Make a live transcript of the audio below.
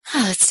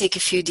Let's take a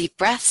few deep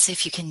breaths.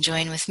 If you can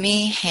join with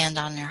me, hand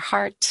on your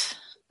heart,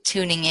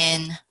 tuning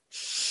in.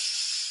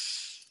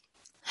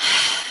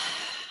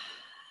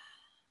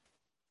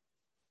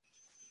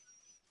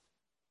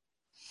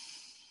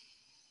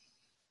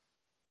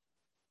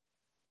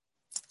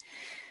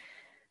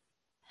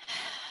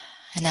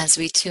 And as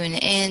we tune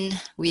in,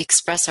 we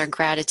express our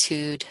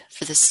gratitude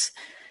for this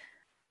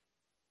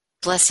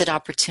blessed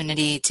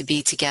opportunity to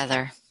be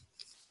together.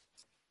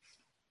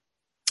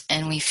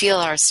 And we feel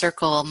our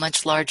circle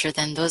much larger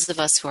than those of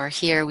us who are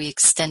here. We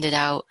extend it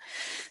out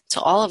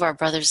to all of our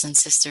brothers and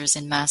sisters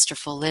in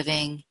masterful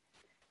living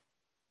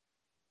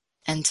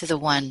and to the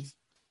One.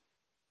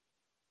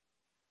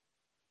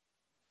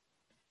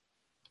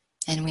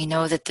 And we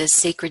know that this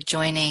sacred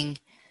joining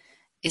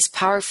is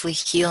powerfully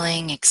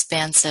healing,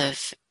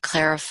 expansive,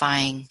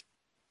 clarifying,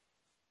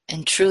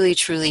 and truly,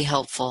 truly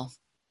helpful.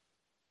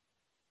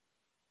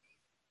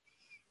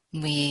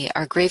 We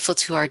are grateful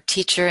to our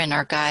teacher and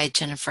our guide,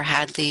 Jennifer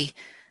Hadley,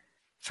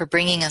 for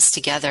bringing us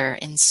together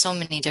in so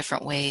many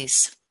different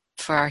ways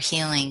for our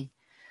healing,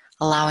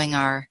 allowing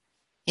our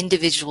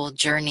individual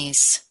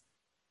journeys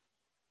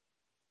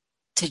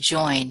to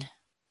join.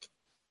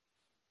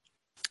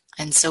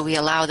 And so we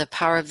allow the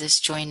power of this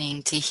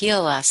joining to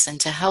heal us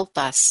and to help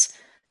us,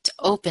 to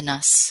open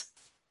us.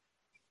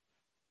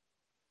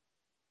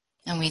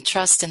 And we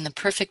trust in the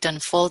perfect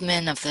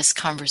unfoldment of this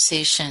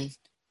conversation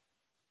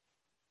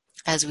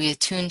as we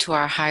attune to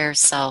our higher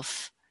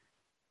self,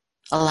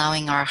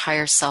 allowing our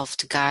higher self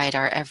to guide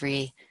our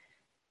every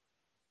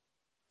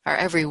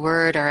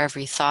word, our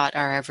every thought,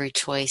 our every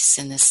choice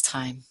in this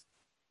time.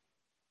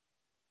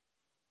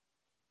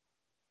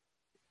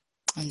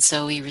 And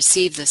so we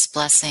receive this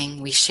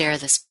blessing, we share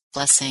this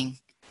blessing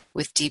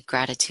with deep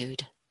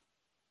gratitude.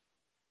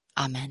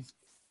 Amen.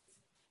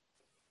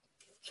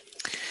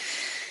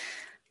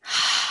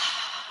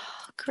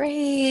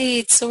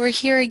 Great. So we're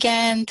here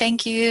again.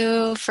 Thank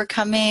you for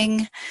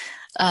coming.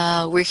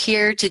 We're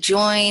here to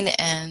join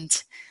and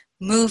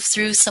move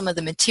through some of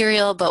the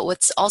material, but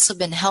what's also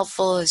been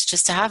helpful is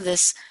just to have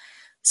this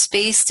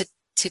space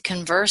to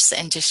converse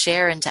and to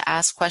share and to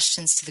ask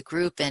questions to the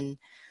group. And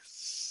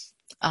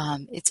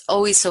it's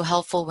always so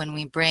helpful when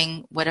we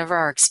bring whatever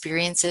our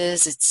experience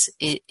is.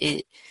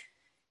 It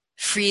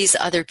frees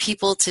other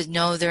people to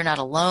know they're not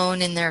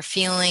alone in their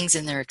feelings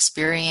and their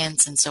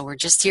experience. And so we're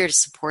just here to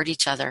support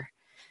each other.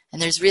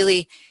 And there's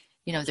really,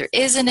 there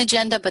is an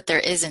agenda, but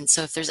there isn't.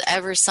 So if there's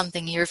ever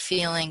something you're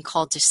feeling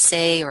called to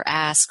say or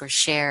ask or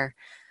share,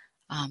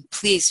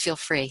 please feel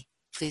free.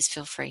 Please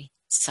feel free.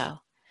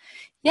 So,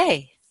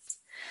 yay.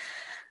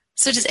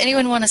 So does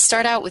anyone want to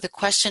start out with a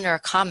question or a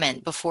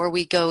comment before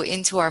we go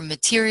into our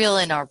material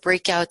and our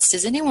breakouts?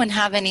 Does anyone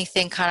have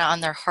anything kind of on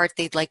their heart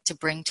they'd like to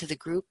bring to the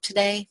group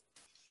today?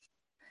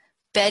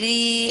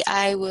 Betty,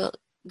 go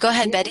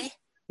ahead, yeah. Betty.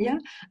 Yeah,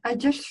 I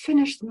just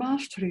finished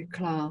mastery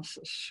class,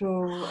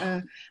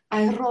 so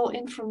I roll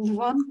in from the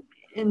one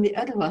in the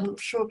other one.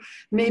 So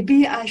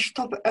maybe I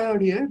stop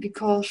earlier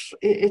because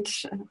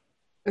it's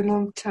a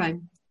long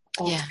time.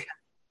 Yeah.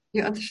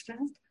 You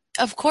understand?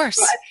 Of course.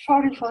 So I'm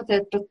sorry for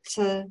that, but it's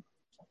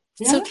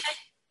okay.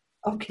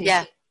 Okay.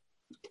 Yeah.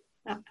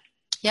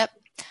 Yep.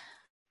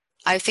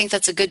 I think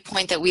that's a good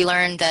point, that we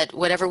learned that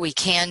whatever we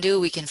can do,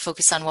 we can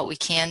focus on what we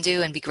can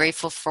do and be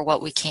grateful for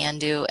what we can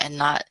do and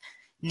not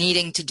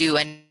needing to do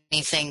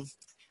anything.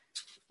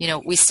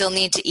 We still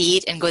need to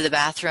eat and go to the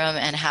bathroom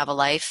and have a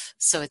life,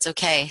 so it's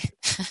okay.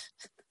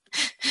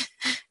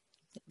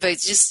 But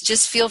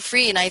just feel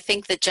free. And I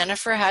think that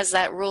Jennifer has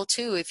that rule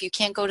too. If you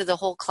can't go to the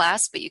whole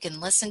class, but you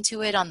can listen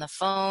to it on the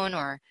phone,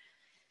 or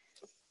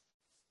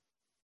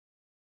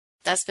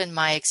that's been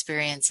my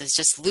experience, is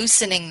just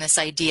loosening this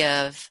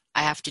idea of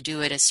I have to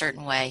do it a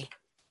certain way.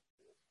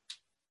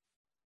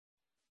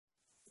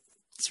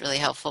 It's really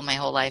helpful my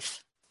whole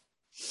life.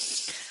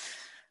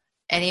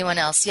 Anyone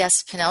else?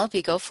 Yes,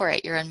 Penelope, go for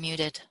it. You're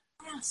unmuted.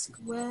 I ask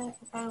where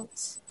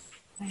about,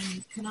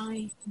 can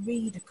I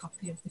read a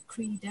copy of the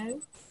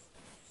Credo?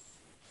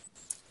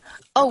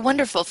 Oh,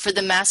 wonderful. For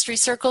the mastery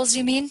circles,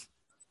 you mean?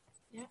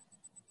 Yeah.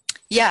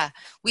 Yeah,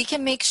 we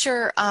can make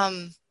sure.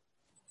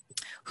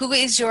 Who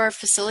is your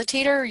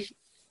facilitator?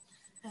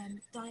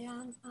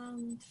 Diane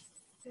and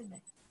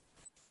Philip.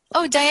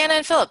 Oh, Diana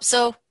and Philip.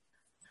 So.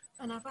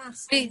 And I've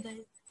asked, I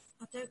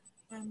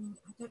don't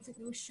think they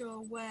were sure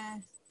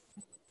where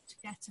to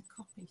get a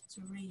copy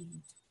to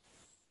read.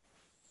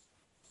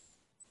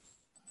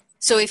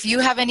 So if you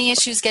have any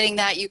issues getting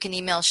that, you can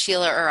email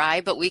Sheila or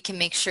I, but we can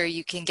make sure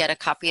you can get a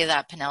copy of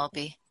that,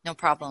 Penelope. No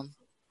problem.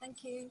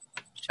 Thank you.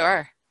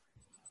 Sure.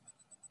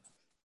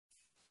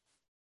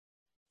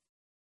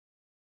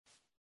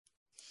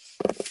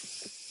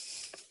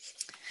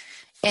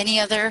 Any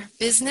other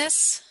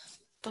business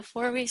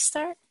before we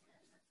start?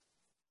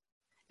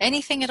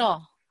 Anything at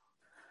all?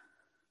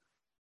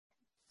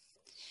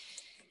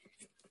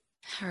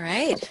 All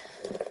right.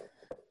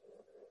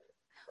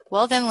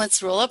 Well, then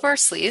let's roll up our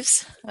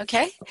sleeves,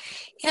 okay?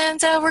 And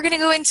we're going to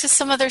go into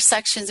some other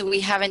sections that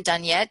we haven't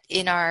done yet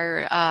in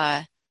our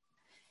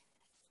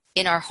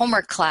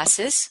homework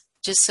classes.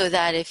 just so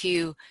that if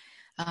you,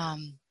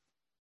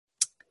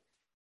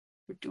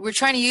 we're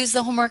trying to use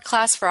the homework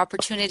class for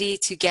opportunity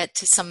to get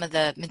to some of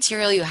the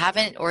material you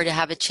haven't, or to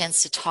have a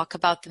chance to talk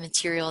about the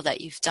material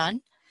that you've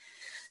done.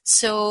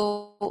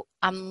 So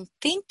I'm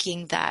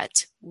thinking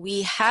that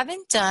we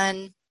haven't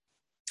done,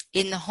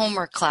 in the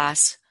homework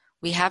class,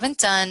 we haven't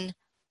done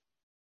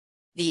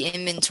the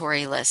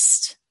inventory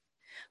list,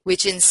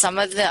 which in some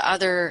of the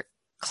other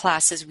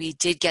classes we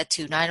did get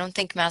to. Now, I don't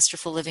think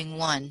Masterful Living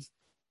 1,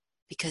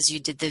 because you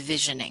did the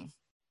visioning.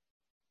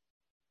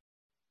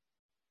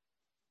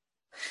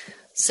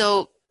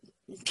 So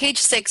page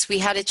 6, we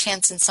had a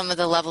chance in some of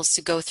the levels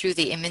to go through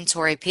the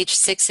inventory. Page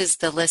 6 is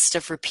the list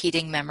of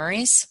repeating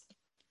memories.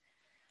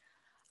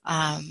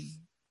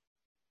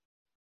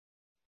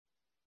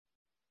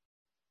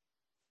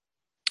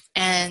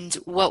 And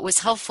what was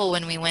helpful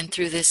when we went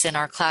through this in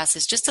our class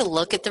is just to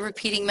look at the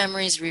repeating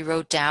memories we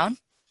wrote down.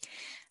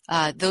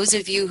 Those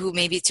of you who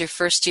maybe it's your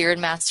first year in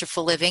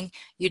Masterful Living,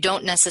 you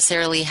don't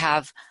necessarily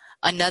have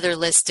another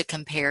list to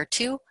compare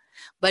to,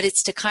 but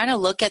it's to kind of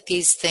look at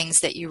these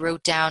things that you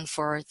wrote down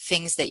for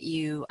things that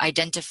you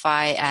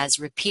identify as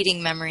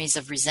repeating memories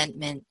of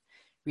resentment,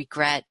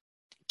 regret,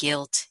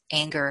 guilt,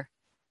 anger,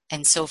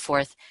 and so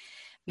forth.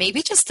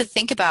 Maybe just to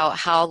think about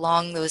how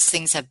long those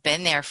things have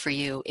been there for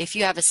you, if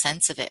you have a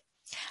sense of it.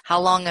 How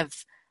long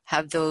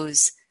have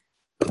those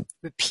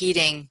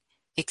repeating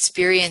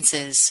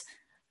experiences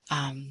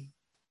been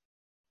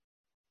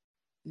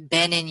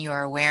in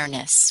your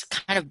awareness,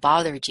 kind of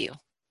bothered you?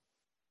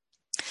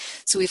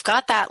 So we've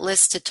got that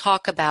list to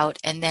talk about,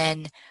 and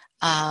then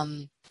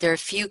there are a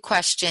few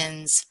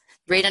questions.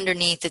 Right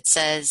underneath it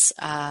says,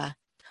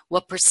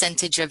 what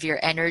percentage of your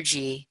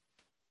energy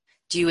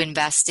do you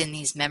invest in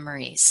these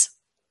memories?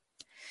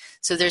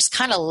 So there's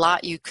kind of a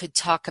lot you could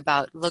talk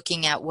about,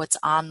 looking at what's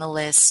on the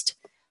list,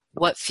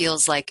 what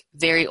feels like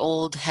very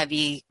old,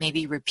 heavy,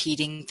 maybe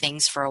repeating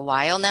things for a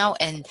while now.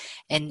 And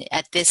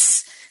at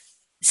this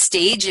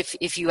stage,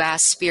 if you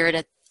ask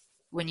Spirit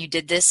when you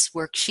did this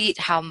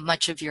worksheet, how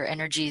much of your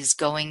energy is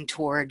going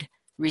toward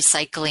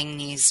recycling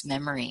these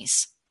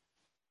memories.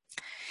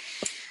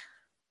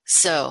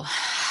 So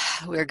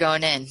we're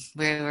going in.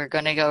 We're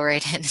going to go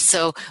right in.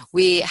 So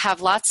we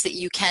have lots that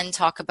you can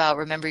talk about.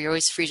 Remember, you're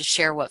always free to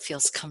share what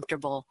feels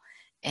comfortable.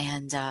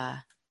 And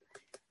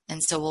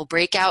so we'll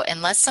break out,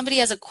 unless somebody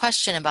has a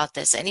question about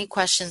this. Any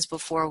questions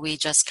before we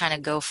just kind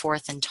of go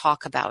forth and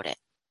talk about it?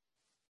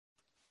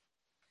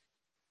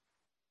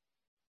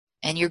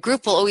 And your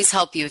group will always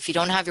help you. If you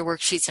don't have your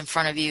worksheets in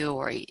front of you,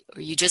 or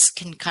you just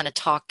can kind of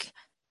talk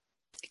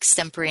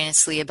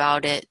extemporaneously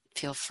about it,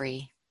 feel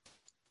free.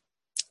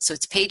 So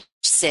it's page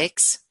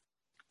 6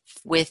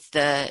 with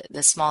the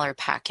smaller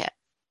packet.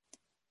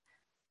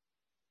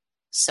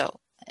 So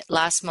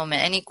last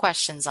moment, any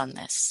questions on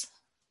this?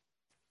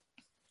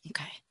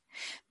 Okay.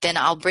 Then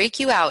I'll break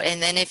you out,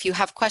 and then if you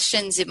have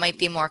questions, it might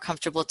be more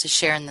comfortable to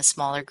share in the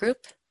smaller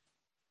group.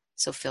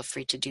 So feel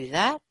free to do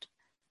that.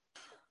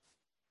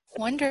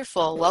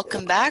 Wonderful.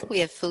 Welcome back. We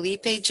have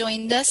Felipe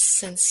joined us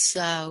since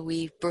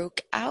we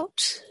broke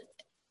out.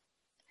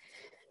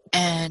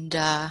 And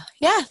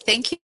yeah,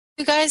 thank you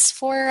guys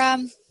for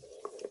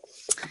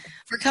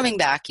coming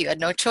back. You had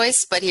no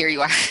choice, but here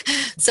you are.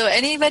 So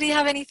anybody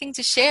have anything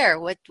to share?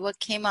 What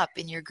came up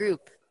in your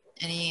group?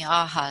 Any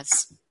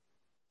ahas?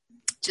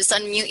 Just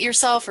unmute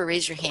yourself or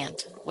raise your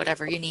hand,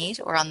 whatever you need,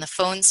 or on the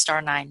phone,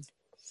 *9.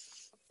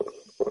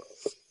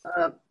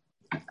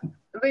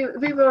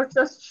 We were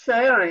just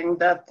sharing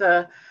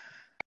that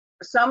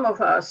some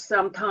of us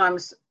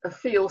sometimes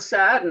feel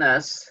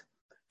sadness,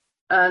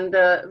 and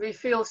we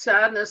feel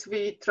sadness.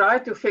 We try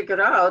to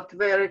figure out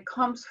where it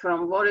comes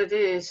from, what it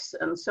is,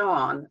 and so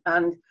on.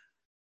 And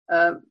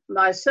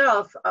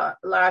myself,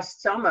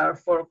 last summer,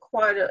 for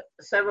quite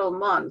several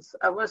months,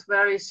 I was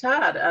very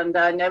sad, and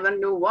I never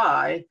knew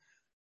why.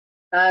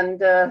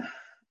 And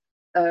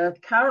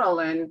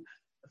Carolyn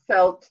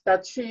felt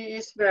that she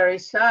is very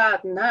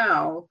sad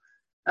now.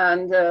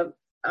 And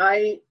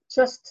I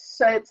just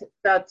said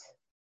that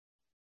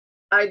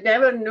I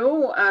never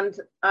knew, and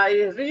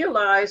I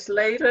realized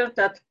later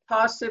that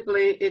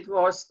possibly it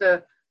was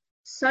the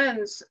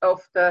sense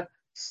of the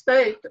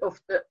state of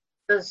the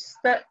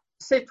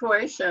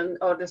situation,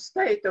 or the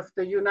state of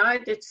the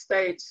United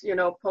States,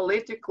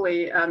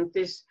 politically, and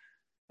this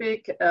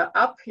big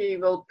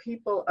upheaval.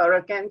 People are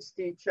against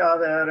each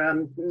other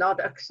and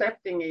not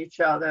accepting each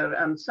other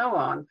and so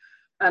on.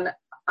 And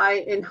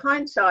in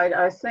hindsight,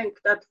 I think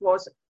that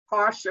was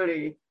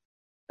partially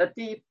a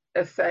deep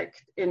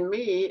effect in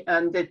me,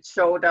 and it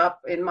showed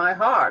up in my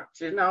heart.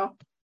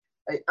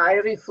 I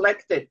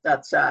reflected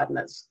that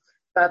sadness,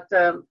 but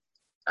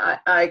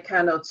I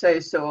cannot say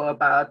so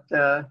about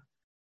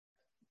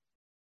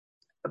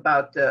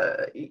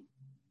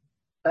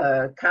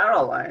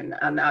Caroline,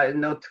 and I'm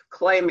not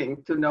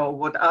claiming to know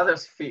what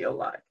others feel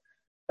like.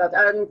 But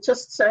I'm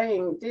just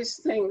saying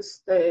these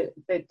things, they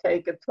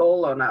take a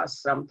toll on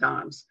us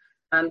sometimes.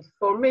 And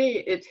for me,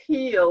 it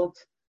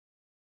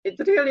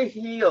really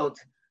healed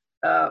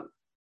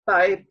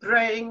by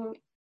praying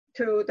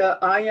to the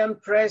I Am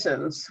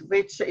Presence,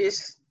 which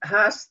is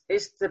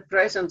is the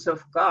presence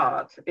of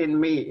God in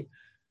me,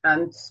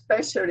 and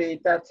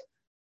especially that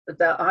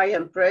the I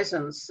am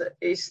presence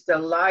is the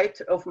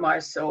light of my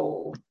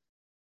soul.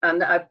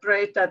 And I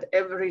pray that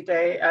every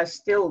day. I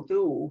still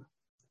do,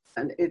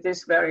 and it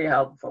is very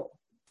helpful.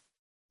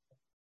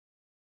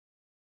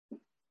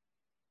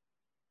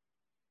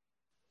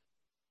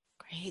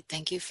 Great.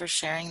 Thank you for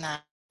sharing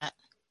that.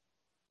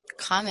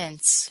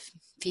 Comments,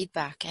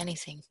 feedback,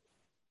 anything?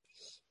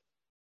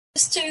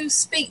 Just to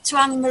speak to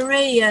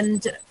Anne-Marie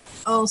and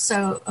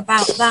also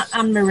about that,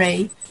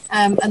 Anne-Marie,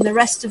 and the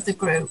rest of the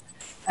group.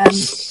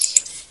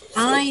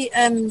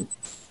 I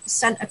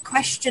sent a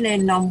question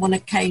in on one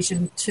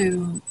occasion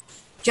to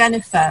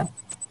Jennifer,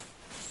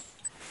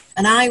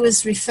 and I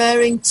was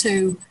referring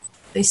to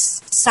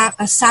this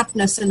a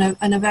sadness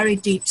and a very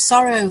deep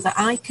sorrow that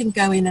I can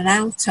go in and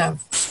out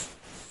of.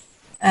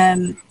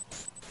 And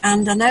I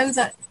know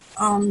that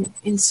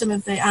in some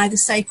of the either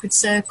Sacred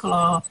Circle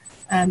or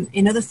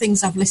in other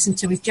things I've listened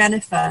to with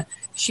Jennifer,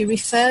 she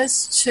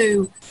refers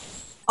to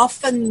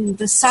often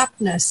the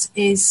sadness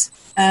is,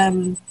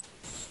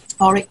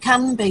 or it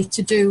can be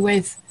to do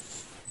with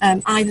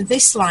either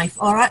this life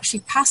or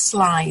actually past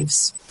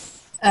lives.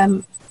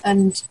 And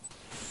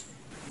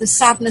the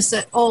sadness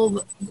at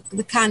all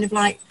the kind of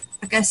like,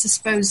 I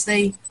suppose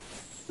the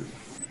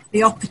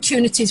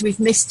opportunities we've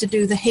missed to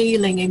do the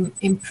healing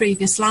in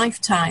previous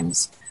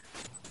lifetimes.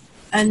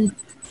 And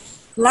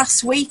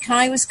last week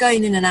I was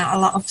going in and out a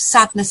lot of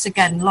sadness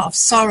again, a lot of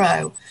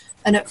sorrow.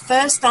 And at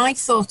first I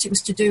thought it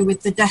was to do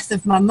with the death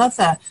of my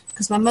mother,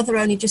 because my mother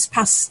only just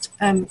passed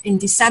in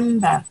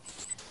December.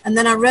 And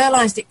then I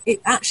realised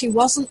it actually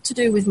wasn't to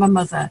do with my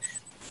mother.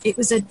 It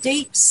was a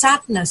deep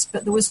sadness,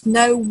 but there was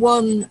no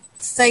one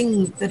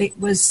thing that it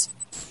was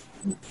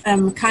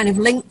kind of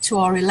linked to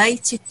or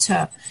related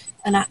to.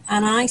 And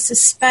I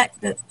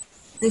suspect that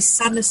this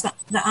sadness that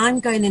I'm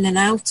going in and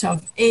out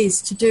of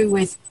is to do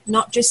with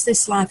not just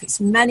this life, it's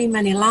many,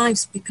 many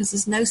lives, because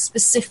there's no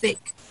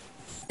specific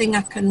thing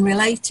I can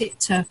relate it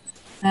to.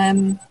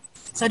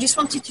 So I just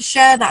wanted to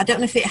share that. I don't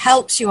know if it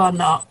helps you or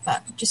not,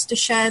 but just to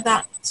share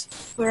that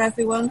for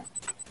everyone.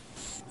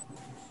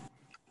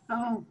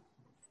 Oh,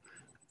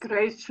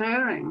 great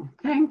sharing.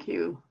 Thank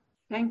you.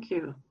 Thank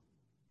you.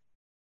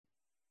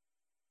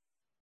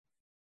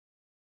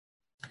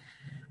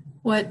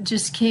 What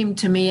just came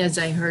to me as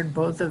I heard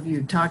both of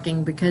you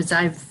talking, because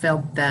I've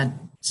felt that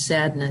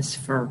sadness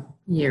for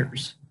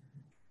years.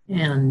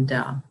 And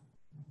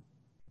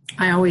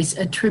I always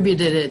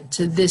attributed it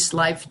to this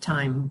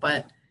lifetime.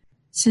 But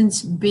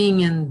since being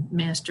in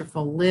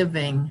Masterful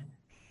Living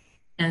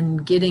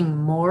and getting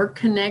more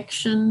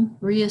connection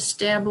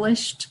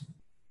reestablished,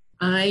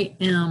 I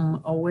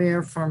am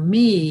aware for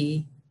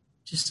me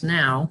just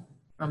now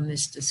from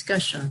this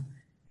discussion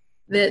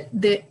that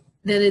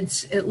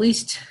it's at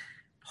least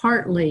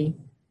partly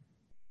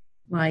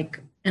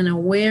like an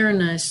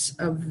awareness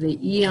of the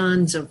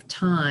eons of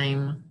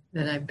time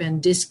that I've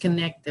been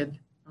disconnected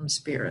from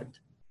spirit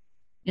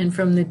and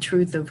from the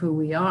truth of who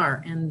we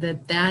are. And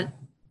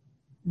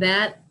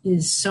that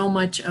is so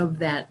much of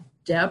that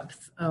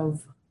depth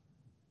of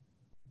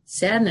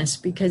sadness,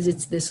 because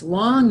it's this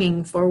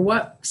longing for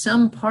what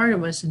some part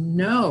of us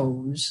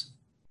knows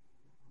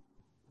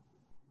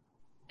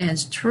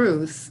as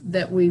truth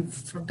that we've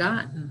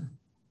forgotten.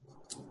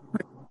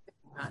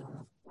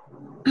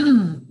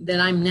 That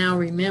I'm now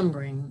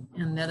remembering,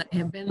 and that I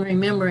have been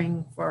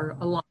remembering for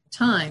a long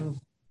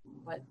time,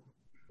 but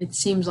it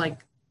seems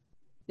like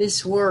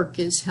this work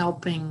is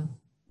helping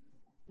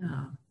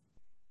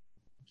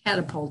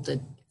catapult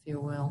it, if you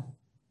will,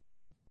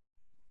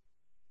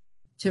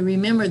 to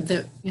remember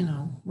that,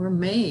 we're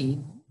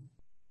made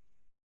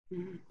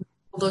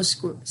all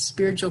those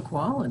spiritual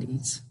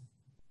qualities.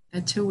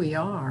 That's who we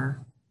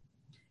are.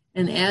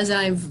 And as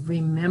I've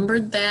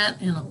remembered that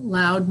and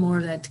allowed more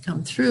of that to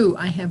come through,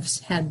 I have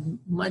had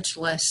much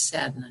less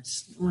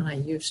sadness than I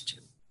used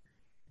to.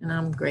 And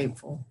I'm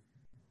grateful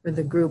for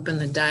the group and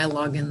the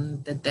dialogue,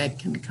 and that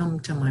can come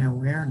to my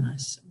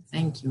awareness.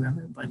 Thank you,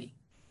 everybody.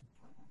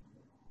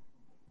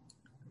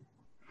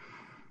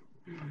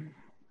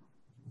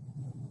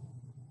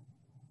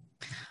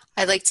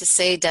 I'd like to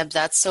say, Deb,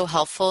 that's so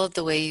helpful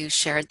the way you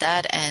shared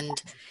that.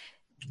 And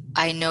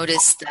I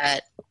noticed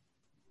that,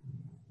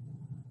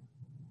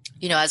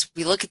 as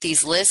we look at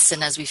these lists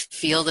and as we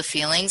feel the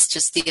feelings,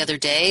 just the other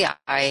day,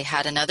 I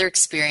had another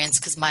experience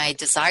because my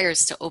desire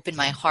is to open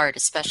my heart,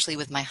 especially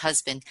with my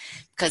husband,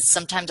 because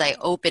sometimes I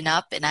open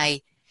up and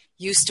I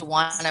used to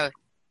want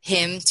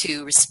him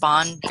to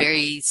respond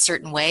very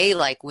certain way,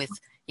 like with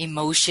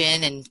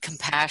emotion and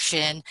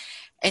compassion.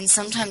 And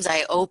sometimes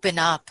I open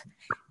up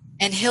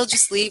and he'll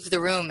just leave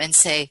the room and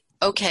say,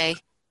 okay,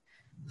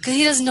 because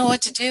he doesn't know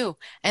what to do.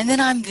 And then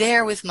I'm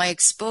there with my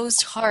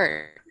exposed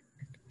heart.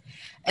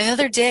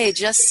 Another day,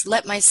 just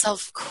let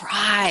myself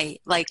cry,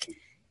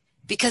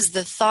 because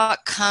the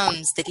thought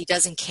comes that he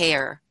doesn't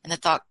care, and the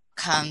thought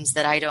comes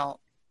that I don't.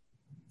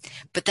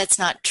 But that's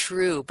not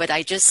true. But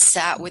I just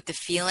sat with the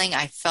feeling,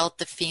 I felt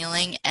the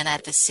feeling, and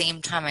at the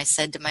same time I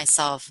said to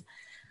myself,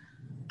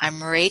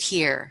 I'm right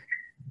here,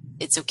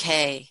 It's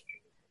okay.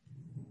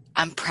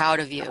 I'm proud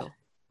of you.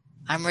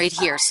 I'm right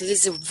here. So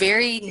this is a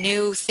very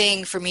new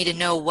thing for me to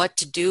know what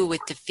to do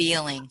with the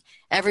feeling.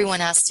 Everyone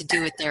has to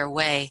do it their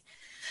way.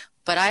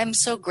 But I'm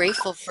so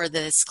grateful for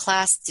this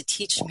class to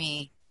teach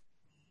me,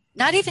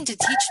 not even to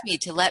teach me,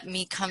 to let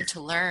me come to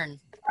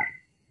learn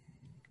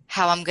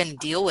how I'm going to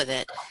deal with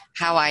it,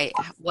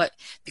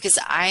 because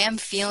I am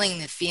feeling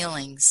the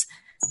feelings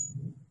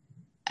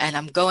and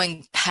I'm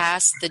going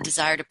past the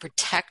desire to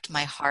protect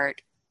my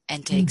heart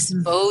and to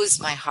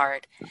expose my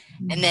heart.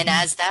 And then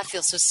as that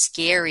feels so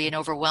scary and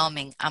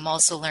overwhelming, I'm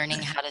also learning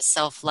how to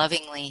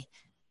self-lovingly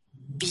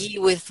be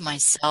with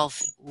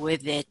myself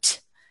with it.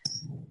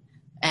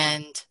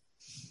 And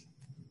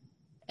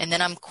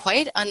then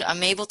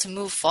I'm able to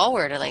move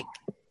forward. Like,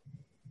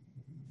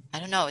 I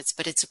don't know, it's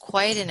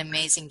quite an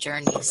amazing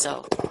journey.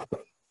 So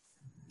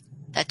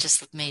that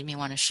just made me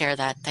want to share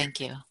that. Thank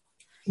you.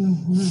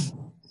 Mm-hmm.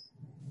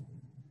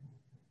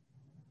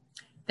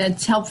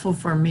 That's helpful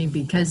for me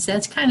because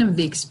that's kind of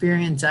the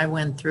experience I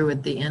went through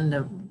at the end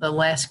of the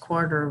last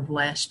quarter of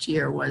last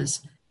year.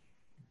 Was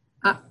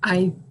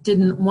I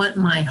didn't want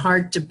my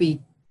heart to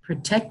be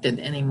protected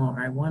anymore.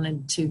 I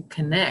wanted to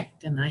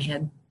connect, and I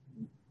had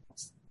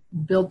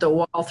built a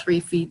wall 3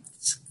 feet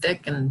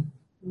thick and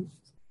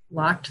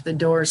locked the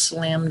door,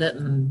 slammed it,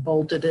 and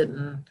bolted it,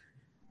 and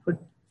put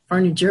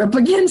furniture up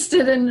against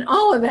it, and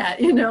all of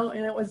that, and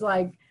it was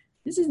like,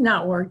 this is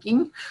not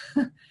working.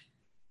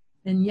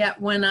 And yet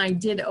when I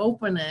did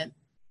open it,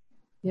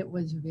 it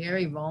was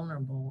very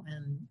vulnerable.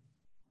 And,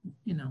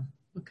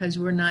 because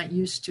we're not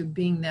used to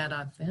being that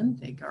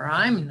authentic, or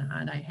I'm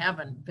not, I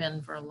haven't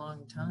been for a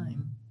long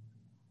time.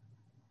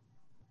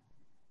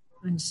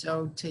 And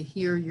so to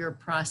hear your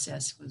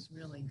process was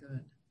really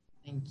good.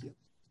 Thank you.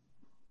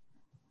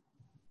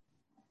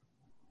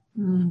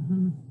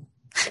 Mm-hmm.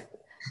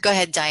 Go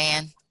ahead,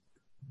 Diane.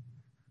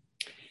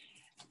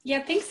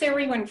 Yeah, thanks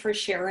everyone for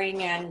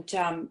sharing.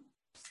 And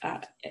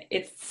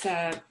it's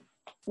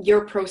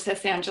your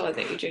process, Angela,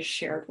 that you just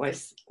shared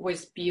was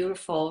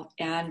beautiful.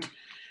 And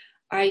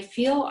I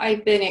feel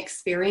I've been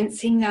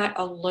experiencing that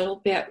a little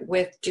bit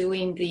with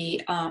doing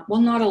the,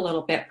 not a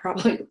little bit,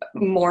 probably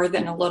more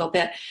than a little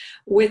bit,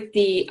 with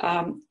the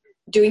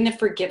doing the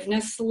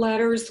forgiveness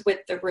letters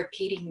with the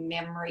repeating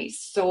memories.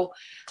 So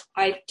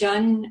I've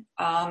done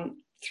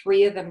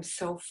 3 of them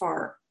so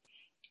far.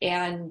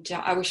 And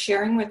I was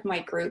sharing with my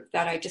group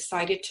that I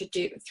decided to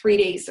do 3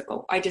 days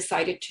ago. I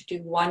decided to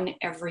do 1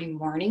 every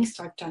morning,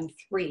 so I've done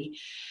 3.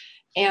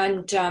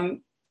 And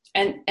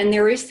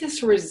there is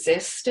this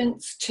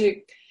resistance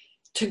to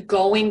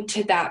going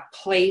to that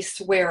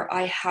place where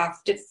I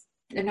have to,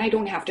 and I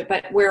don't have to,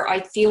 but where I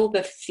feel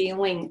the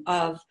feeling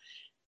of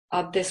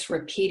this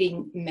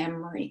repeating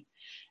memory,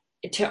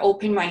 to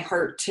open my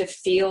heart to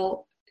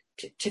feel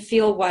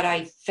what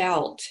I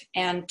felt,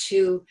 and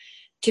to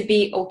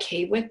be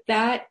okay with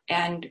that,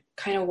 and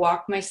kind of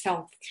walk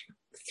myself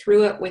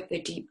through it with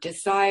a deep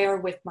desire,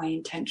 with my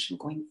intention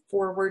going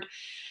forward.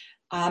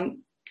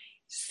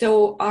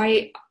 So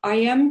I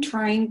am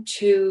trying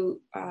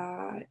to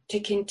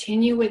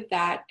continue with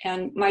that,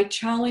 and my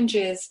challenge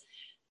is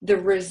the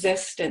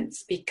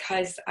resistance,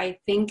 because I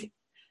think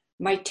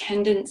my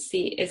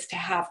tendency is to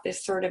have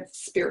this sort of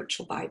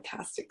spiritual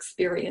bypass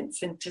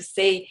experience, and to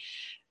say,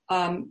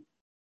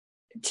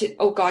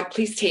 oh God,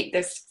 please take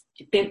this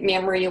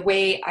memory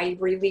away. I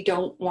really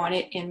don't want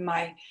it in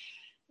my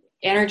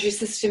energy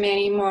system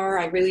anymore.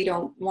 I really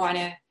don't want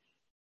to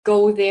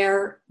go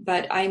there.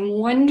 But I'm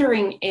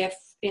wondering if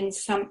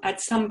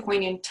at some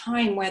point in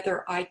time,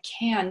 whether I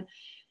can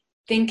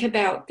think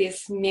about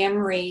this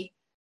memory,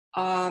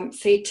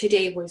 say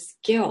today was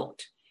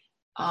guilt.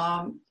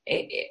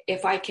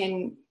 If I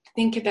can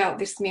think about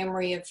this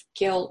memory of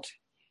guilt,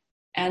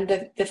 and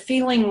the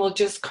feeling will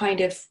just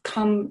kind of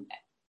come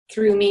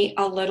through me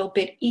a little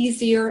bit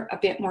easier, a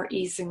bit more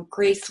ease and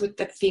grace with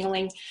the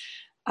feeling,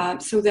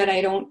 so that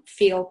I don't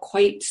feel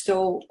quite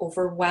so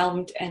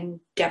overwhelmed and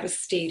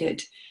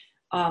devastated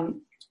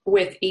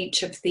with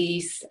each of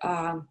these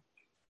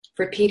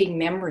repeating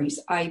memories.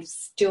 I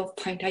still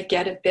find I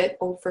get a bit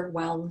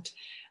overwhelmed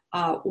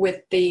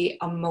with the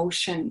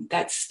emotion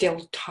that's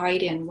still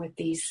tied in with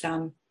these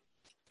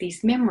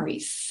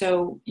memories.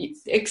 So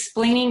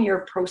explaining your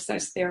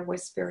process there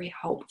was very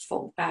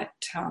helpful.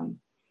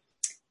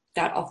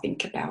 That I'll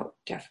think about,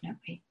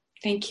 definitely.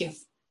 Thank you.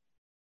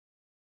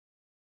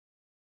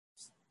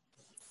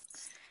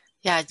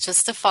 Yeah,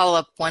 just to follow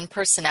up, one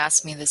person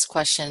asked me this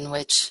question,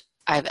 which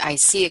I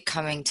see it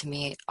coming to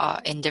me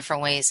in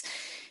different ways.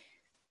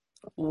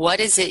 What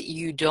is it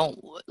you don't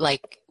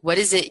like? What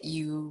is it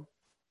you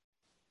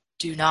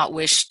do not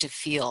wish to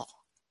feel?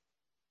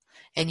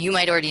 And you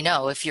might already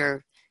know if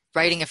you're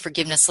writing a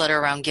forgiveness letter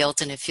around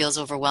guilt and it feels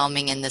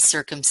overwhelming in the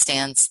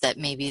circumstance that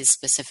maybe is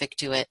specific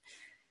to it.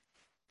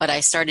 But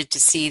I started to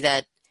see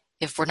that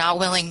if we're not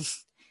willing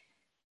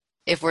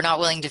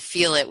to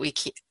feel it,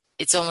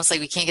 it's almost like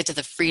we can't get to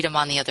the freedom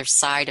on the other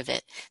side of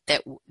it,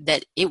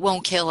 that it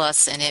won't kill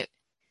us.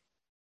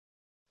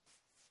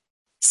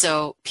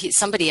 So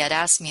somebody had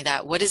asked me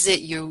that, what is it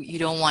you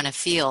don't want to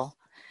feel?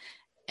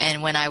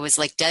 And when I was,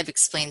 like Deb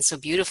explained so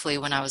beautifully,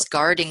 when I was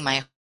guarding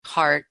my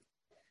heart,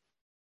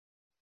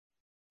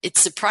 it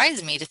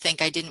surprised me to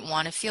think I didn't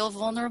want to feel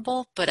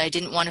vulnerable, but I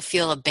didn't want to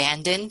feel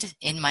abandoned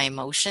in my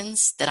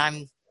emotions that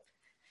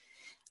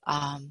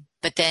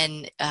but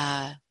then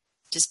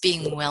just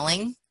being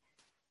willing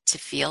to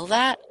feel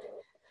that,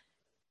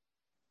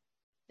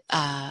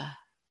 I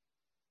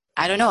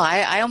don't know.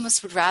 I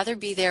almost would rather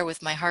be there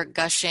with my heart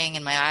gushing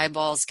and my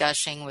eyeballs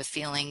gushing with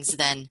feelings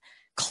than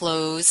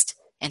closed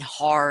and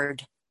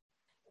hard.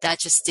 That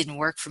just didn't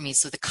work for me.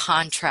 So the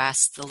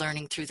contrast, the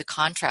learning through the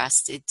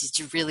contrast, it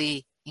did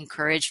really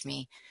encourage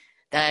me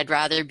that I'd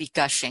rather be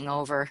gushing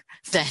over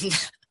than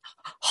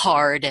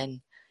hard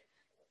and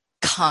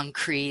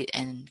concrete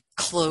and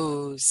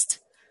closed.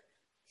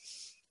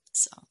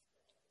 So,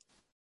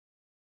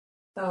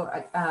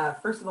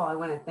 first of all, I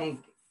want to thank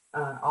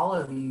all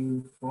of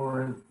you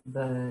for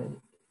the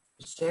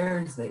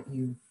shares that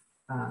you've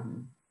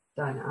done,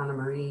 Anna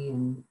Marie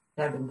and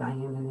Deb and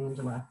Diane and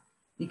Angela,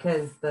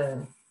 because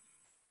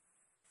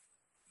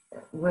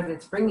what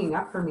it's bringing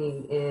up for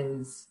me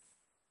is,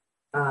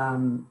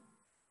 first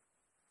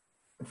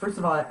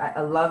of all, I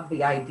love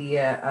the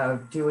idea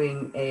of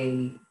doing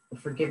a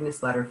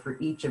forgiveness letter for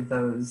each of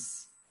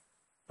those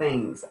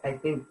things. I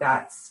think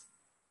that's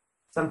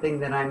something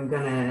that I'm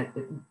going to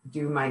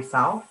do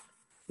myself,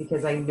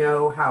 because I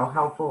know how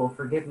helpful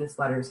forgiveness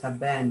letters have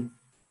been.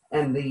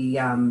 And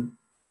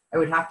I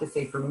would have to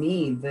say, for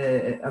me,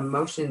 the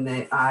emotion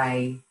that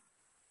I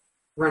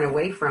run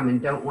away from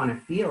and don't want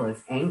to feel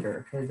is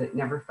anger, because it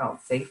never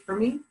felt safe for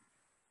me.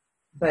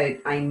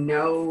 But I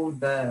know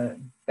the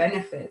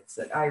benefits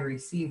that I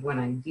receive when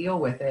I deal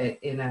with it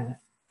in a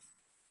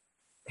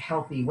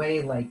healthy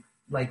way, like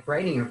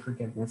writing a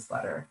forgiveness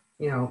letter.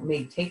 It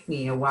may take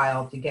me a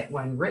while to get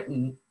one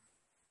written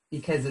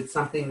because it's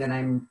something that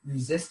I'm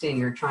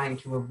resisting or trying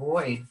to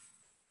avoid.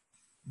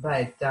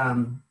 But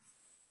I'm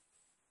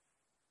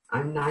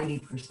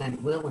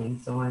 90%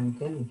 willing, so I'm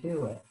going to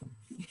do it.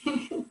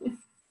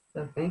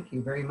 So thank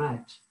you very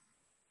much.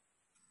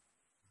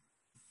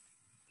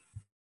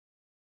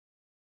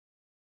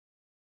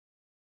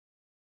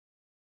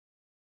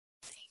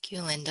 Thank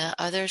you, Linda.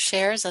 Other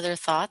shares, other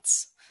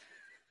thoughts?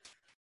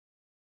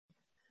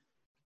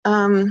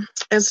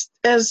 As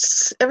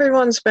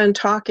everyone's been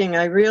talking,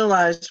 I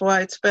realized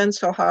why it's been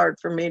so hard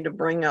for me to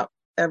bring up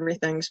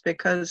everything's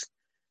because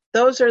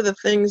those are the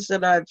things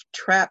that I've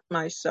trapped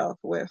myself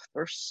with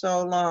for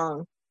so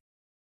long.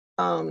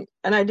 And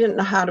I didn't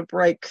know how to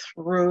break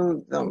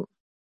through them.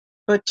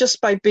 But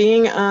just by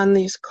being on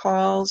these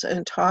calls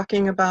and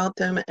talking about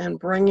them and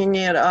bringing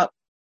it up,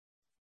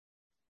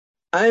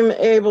 I'm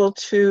able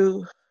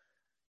to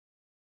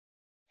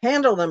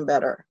handle them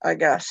better, I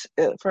guess,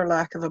 for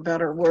lack of a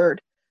better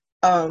word.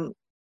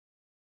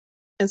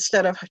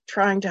 Instead of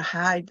trying to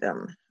hide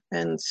them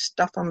and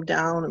stuff them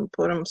down and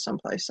put them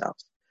someplace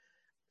else.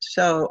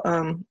 So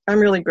I'm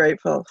really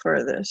grateful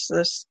for this.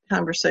 This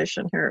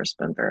conversation here has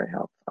been very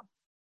helpful.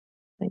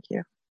 Thank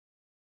you.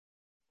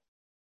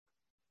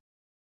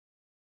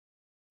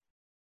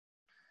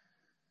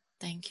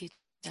 Thank you,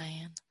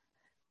 Diane.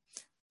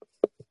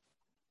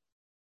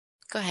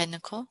 Go ahead,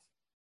 Nicole.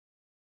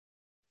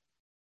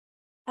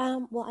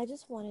 Well, I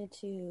just wanted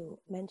to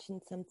mention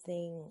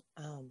something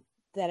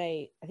that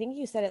I think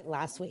you said it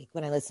last week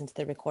when I listened to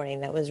the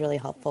recording that was really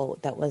helpful.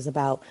 That was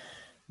about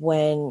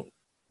when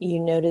you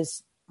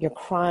notice you're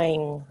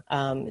crying,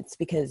 it's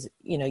because,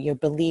 you're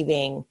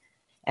believing,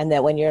 and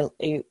that when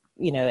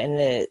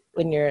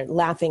when you're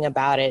laughing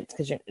about it, it's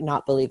because you're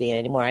not believing it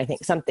anymore. I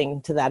think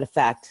something to that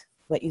effect,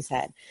 what you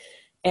said.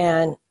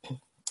 And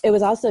it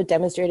was also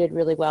demonstrated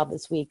really well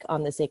this week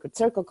on the Sacred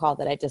Circle call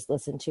that I just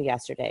listened to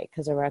yesterday,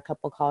 because there were a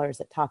couple callers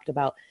that talked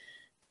about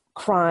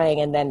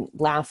crying and then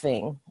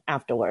laughing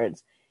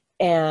afterwards.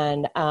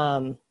 And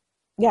it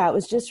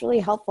was just really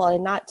helpful,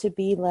 and not to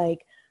be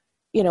like,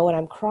 when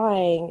I'm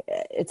crying,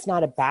 it's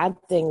not a bad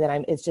thing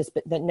it's just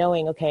that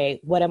knowing, okay,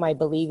 what am I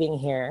believing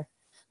here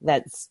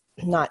that's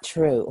not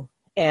true,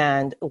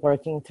 and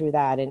working through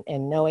that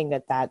and knowing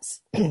that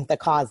that's the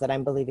cause, that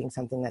I'm believing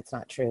something that's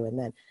not true. And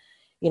then,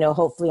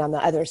 hopefully on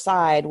the other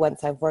side,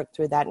 once I've worked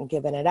through that and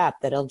given it up,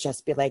 that it'll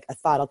just be like a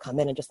thought will come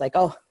in and just like,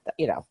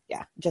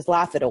 just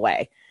laugh it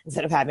away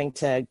instead of having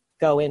to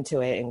go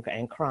into it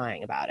and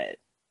crying about it.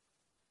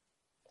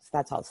 So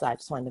that's all. So I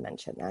just wanted to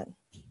mention that.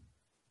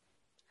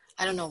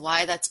 I don't know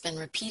why that's been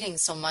repeating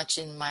so much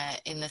in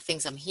the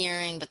things I'm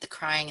hearing, but the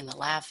crying and the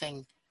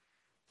laughing,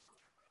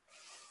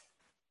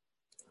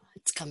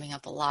 it's coming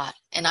up a lot.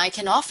 And I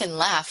can often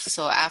laugh.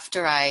 So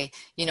after I'm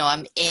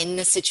in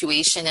the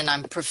situation and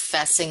I'm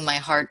professing my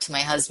heart to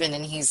my husband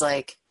and he's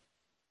like,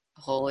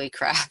 holy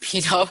crap,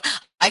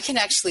 I can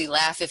actually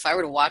laugh if I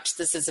were to watch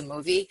this as a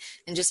movie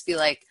and just be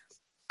like,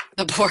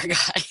 the poor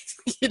guy,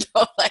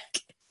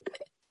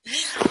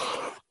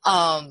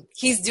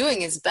 he's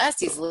doing his best.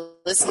 He's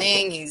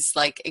listening. He's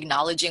like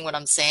acknowledging what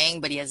I'm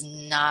saying, but he has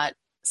not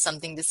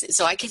something to say.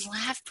 So I can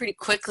laugh pretty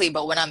quickly,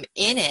 but when I'm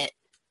in it,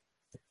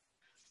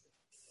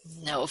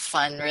 no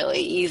fun really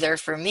either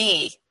for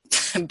me.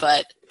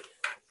 But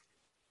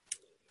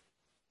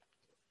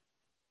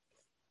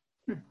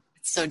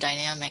It's so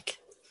dynamic.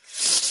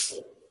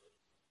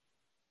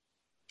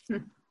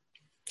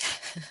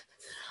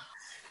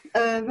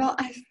 Well,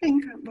 I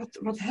think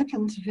what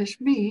happens with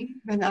me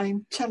when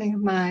I'm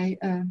telling my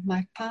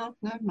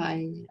partner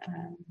my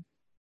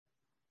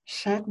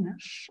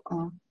sadness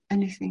or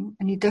anything,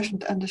 and he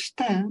doesn't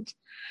understand,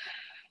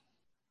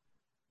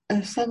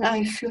 then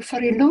I feel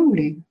very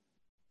lonely.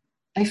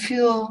 I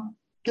feel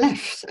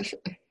left.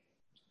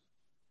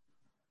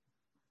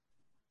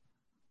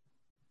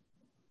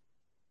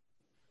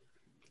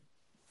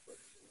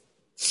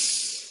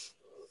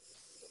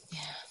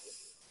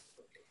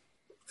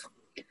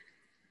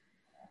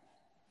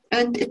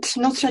 And it's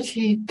not that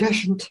he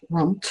doesn't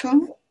want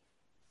to.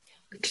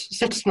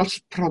 That's not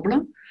the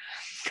problem.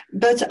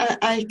 But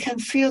I can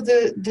feel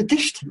the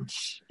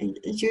distance.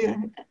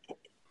 You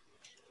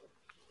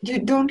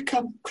don't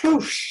come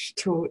close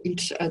to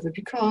each other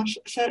because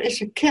there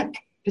is a gap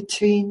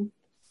between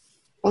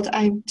what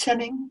I'm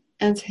telling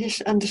and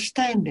his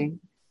understanding.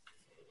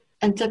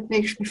 And that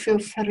makes me feel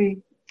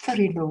very,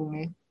 very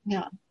lonely.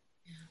 Yeah.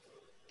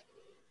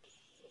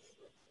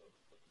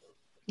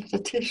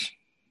 That is,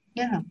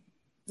 yeah.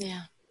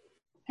 Yeah.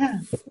 Yeah.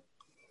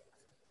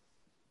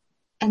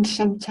 And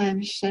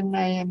sometimes then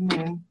I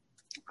am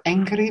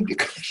angry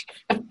because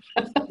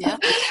Yeah.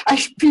 I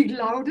speak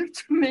louder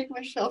to make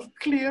myself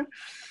clear.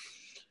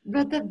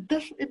 But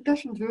it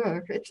doesn't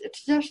work.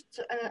 It's just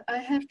I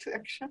have to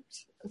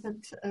accept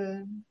that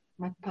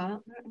my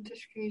partner in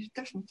this case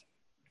doesn't.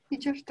 He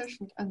just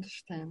doesn't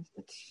understand.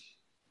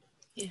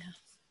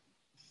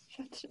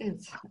 That's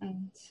it.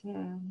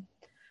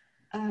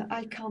 And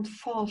I can't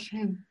force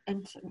him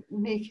and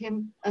make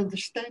him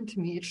understand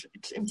me.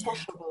 It's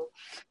impossible.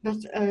 But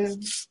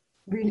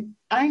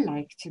I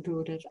like to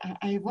do that.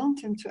 I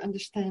want him to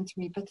understand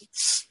me, but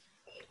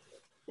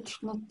it's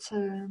not.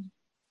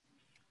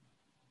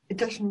 It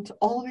doesn't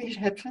always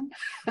happen,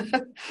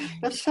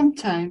 but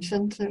sometimes,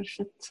 and there's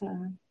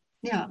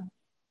yeah.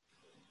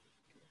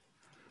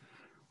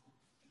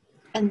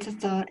 And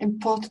that are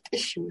important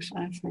issues,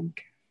 I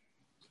think.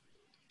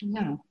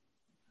 Yeah.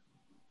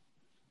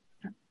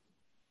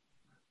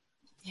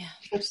 Yeah.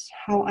 That's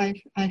how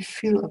I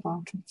feel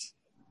about it.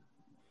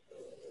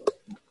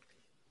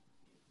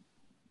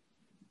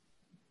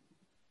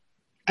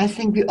 I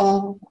think we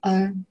all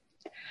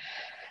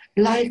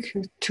like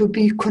to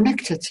be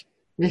connected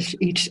with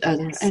each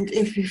other, Yes. and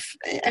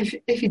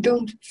if you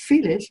don't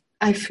feel it,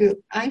 I feel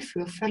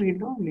very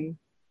lonely.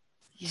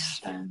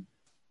 Yeah.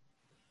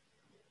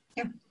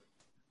 Yeah.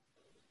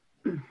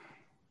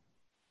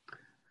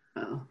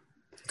 Well,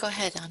 Go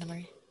ahead, Anna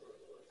Marie.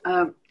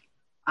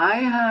 I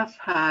have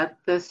had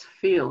this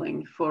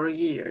feeling for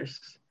years,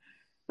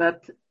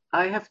 but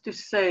I have to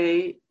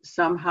say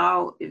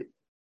somehow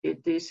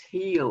it is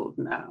healed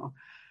now.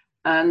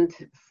 And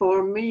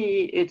for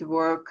me, it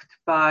worked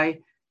by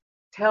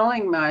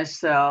telling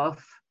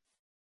myself,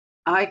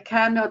 I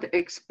cannot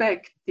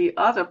expect the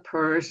other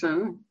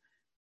person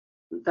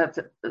that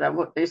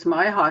is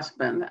my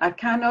husband, I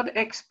cannot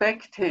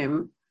expect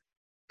him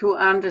to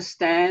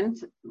understand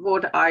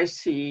what I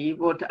see,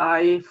 what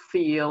I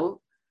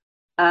feel.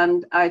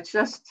 And I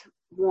just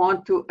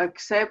want to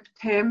accept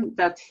him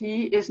that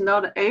he is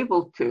not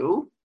able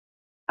to.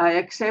 I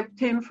accept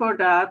him for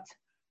that.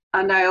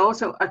 And I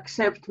also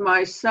accept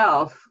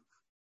myself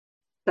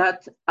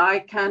that I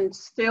can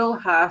still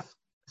have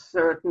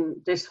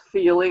these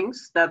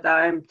feelings that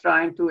I'm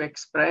trying to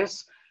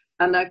express,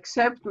 and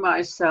accept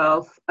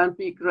myself and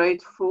be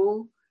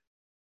grateful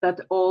that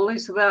all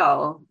is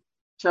well,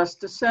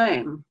 just the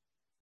same.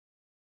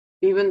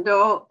 Even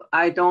though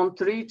I don't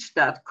reach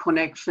that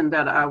connection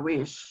that I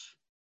wish.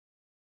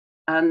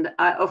 And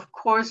of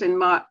course, in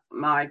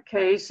my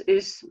case,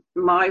 is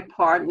my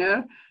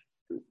partner,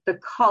 the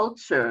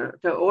culture,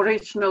 the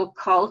original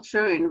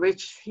culture in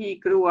which he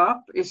grew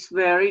up is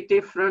very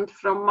different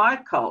from my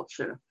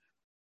culture.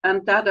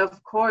 And that,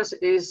 of course,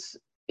 is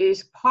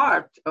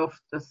part of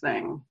the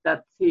thing,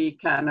 that he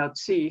cannot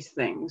see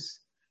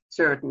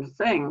certain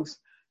things.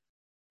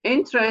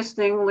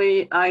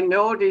 Interestingly, I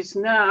notice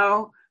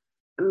now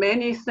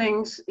many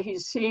things he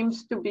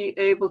seems to be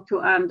able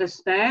to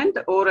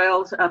understand, or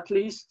else at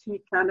least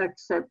he can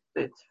accept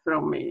it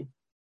from me.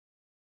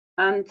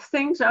 And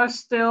things are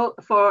still,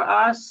 for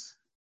us,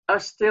 are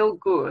still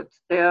good.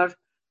 They're,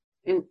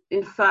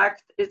 in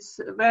fact, it's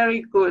a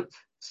very good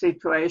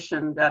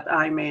situation that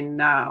I'm in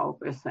now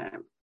with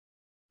him.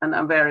 And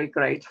I'm very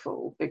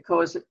grateful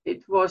because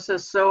it was a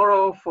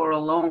sorrow for a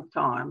long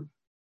time.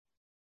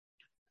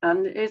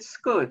 And it's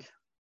good.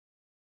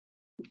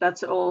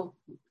 That's all.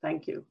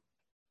 Thank you.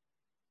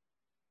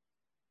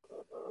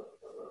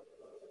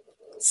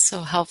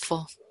 So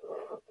helpful.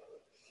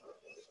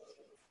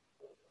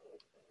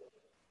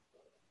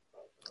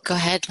 Go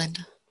ahead,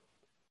 Linda.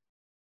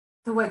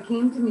 So what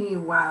came to me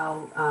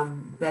while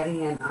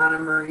Betty and Anna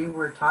Marie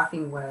were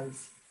talking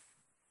was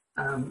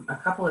a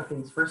couple of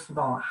things. First of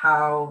all,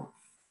 how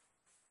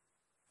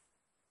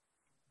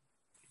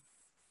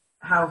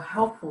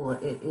helpful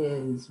it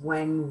is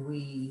when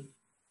we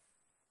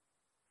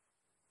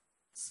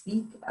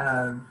speak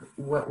of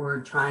what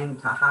we're trying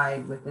to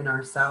hide within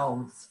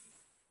ourselves,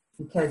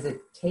 because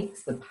it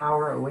takes the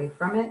power away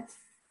from it.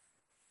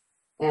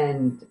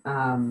 And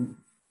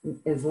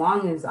as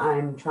long as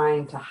I'm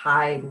trying to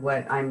hide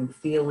what I'm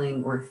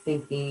feeling or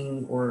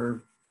thinking,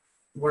 or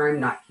where I'm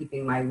not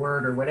keeping my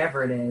word or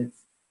whatever it is,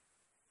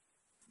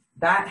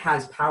 that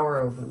has power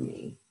over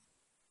me.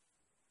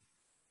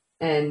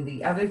 And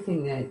the other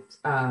thing that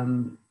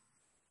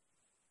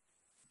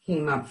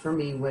came up for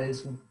me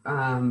was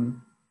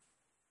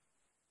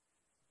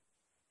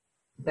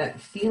that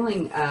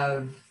feeling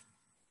of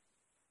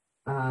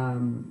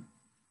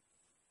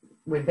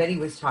when Betty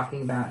was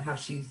talking about how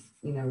she's,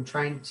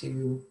 trying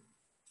to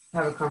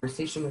have a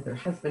conversation with her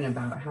husband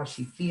about how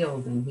she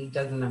feels, and he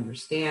doesn't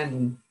understand,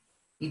 and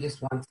he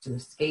just wants to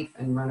escape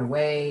and run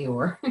away,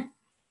 or,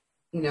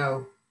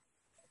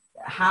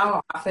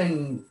 how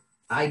often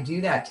I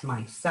do that to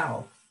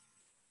myself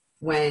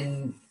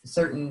when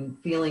certain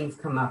feelings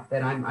come up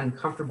that I'm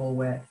uncomfortable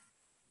with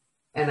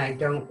and I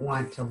don't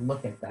want to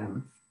look at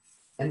them.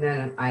 And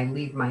then I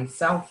leave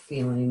myself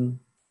feeling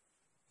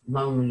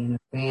lonely and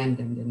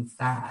abandoned and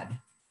sad.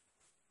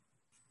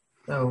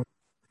 So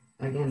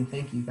again,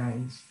 thank you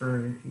guys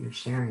for your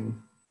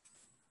sharing.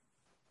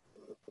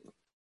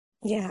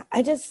 Yeah,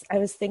 I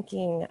was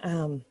thinking,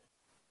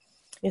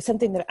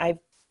 something that I've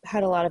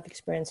had a lot of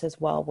experience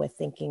as well with,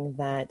 thinking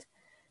that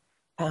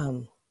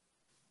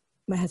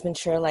my husband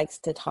sure likes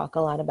to talk a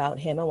lot about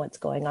him and what's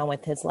going on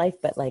with his life,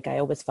 but like I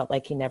always felt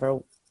like he never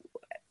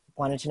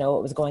wanted to know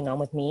what was going on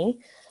with me.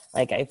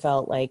 Like I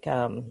felt like,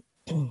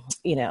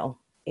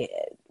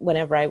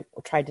 whenever I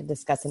tried to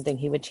discuss something,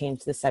 he would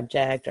change the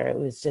subject, or it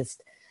was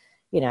just,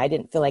 I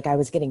didn't feel like I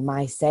was getting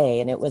my say,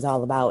 and it was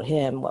all about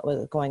him, what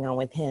was going on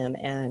with him.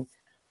 And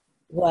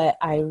what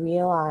I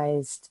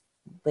realized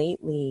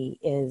lately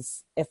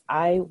is, if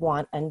I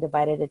want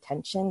undivided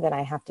attention, then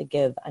I have to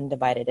give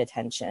undivided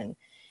attention.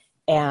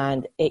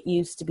 And it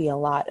used to be a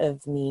lot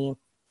of me,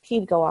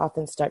 he'd go off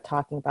and start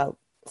talking about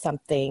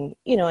something,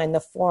 in the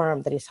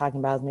forum that he's talking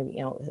about,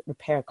 maybe,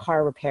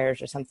 car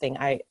repairs or something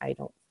I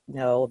don't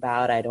know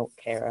about, I don't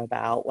care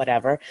about,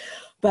 whatever.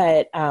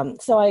 But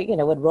so I,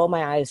 would roll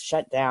my eyes,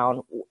 shut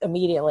down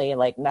immediately,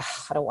 like, nah,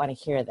 I don't want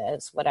to hear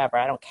this, whatever,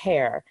 I don't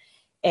care.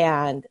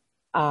 And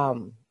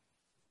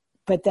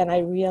but then I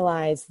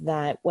realized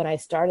that when I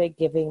started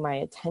giving my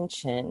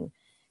attention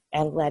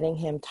and letting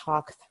him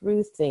talk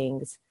through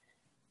things,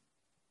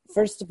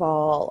 first of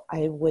all,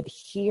 I would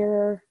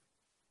hear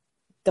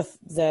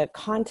the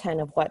content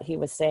of what he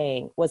was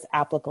saying was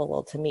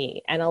applicable to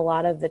me. And a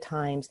lot of the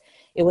times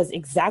it was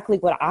exactly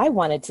what I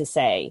wanted to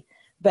say,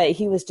 but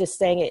he was just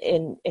saying it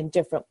in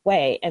different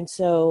way. And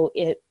so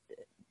it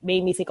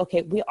made me think,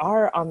 okay, we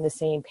are on the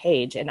same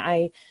page, and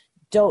I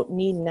don't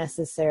need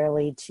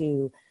necessarily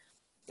to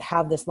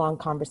have this long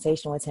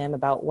conversation with him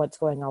about what's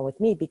going on with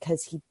me,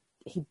 because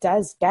he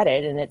does get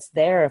it, and it's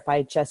there if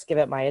I just give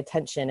it my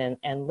attention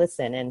and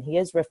listen. And he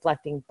is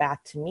reflecting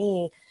back to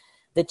me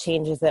the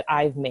changes that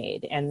I've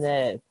made and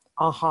the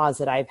ahas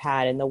that I've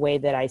had and the way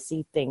that I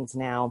see things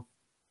now.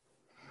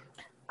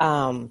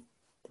 And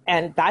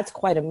that's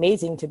quite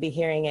amazing to be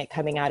hearing it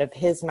coming out of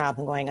his mouth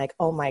and going like,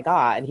 oh my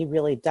God, he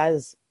really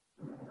does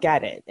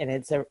get it. And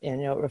it's a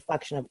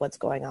reflection of what's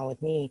going on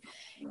with me.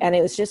 And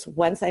it was just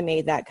once I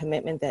made that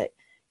commitment that,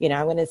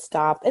 I'm going to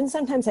stop. And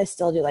sometimes I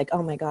still do, like,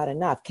 oh my God,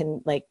 enough.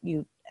 Can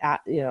can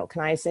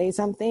I say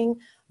something?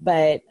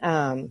 But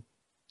a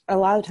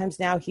lot of times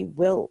now he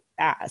will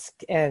ask,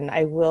 and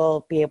I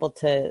will be able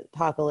to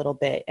talk a little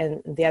bit.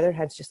 And the other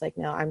time's just like,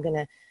 no,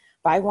 if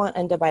I want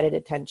undivided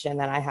attention,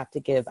 then I have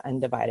to give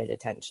undivided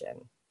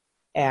attention.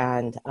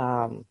 And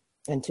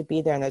to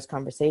be there in those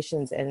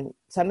conversations. And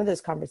some of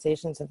those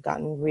conversations have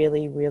gotten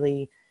really,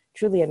 really,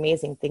 truly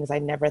amazing things I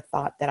never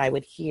thought that I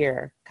would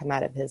hear come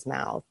out of his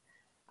mouth.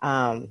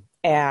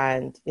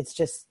 And it's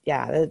just,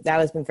 that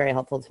has been very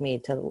helpful to me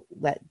to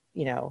let,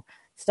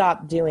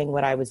 stop doing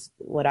what I was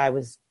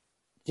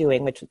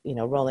doing, which,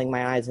 rolling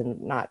my eyes and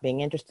not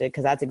being interested,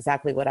 because that's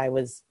exactly what I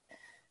was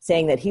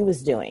saying that he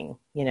was doing,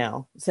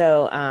 So,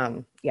 so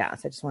I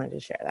just wanted to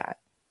share that.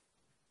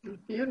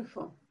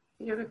 Beautiful,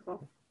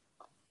 beautiful.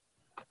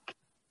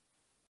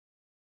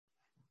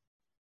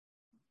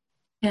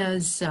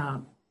 As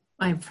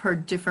I've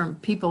heard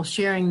different people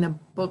sharing, the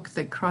book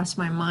that crossed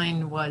my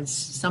mind was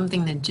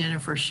something that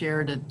Jennifer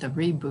shared at the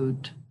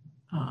reboot,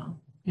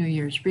 New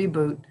Year's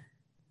reboot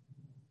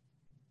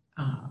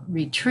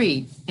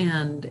retreat,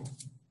 and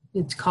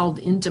it's called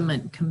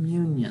Intimate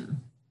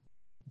Communion.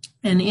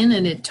 And in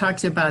it, it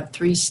talks about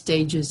 3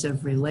 stages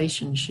of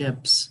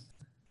relationships.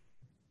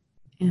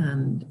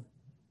 And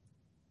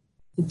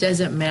it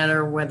doesn't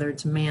matter whether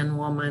it's man,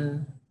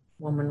 woman,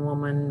 woman,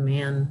 woman,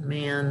 man,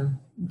 man,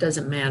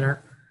 doesn't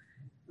matter.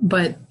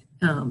 But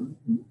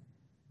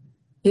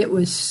it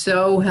was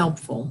so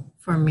helpful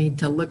for me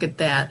to look at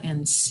that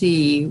and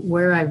see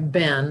where I've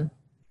been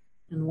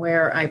and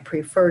where I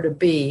prefer to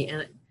be.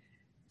 And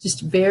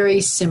just very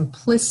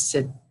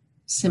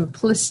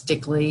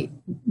simplistically,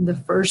 the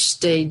first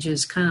stage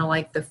is kind of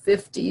like the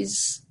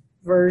 50s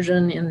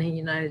version in the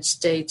United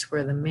States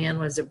where the man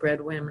was a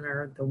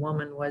breadwinner, the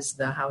woman was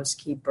the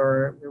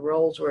housekeeper. The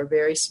roles were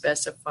very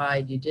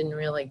specified. You didn't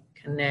really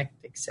connect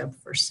except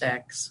for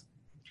sex.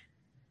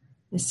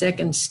 The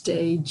second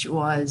stage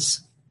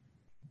was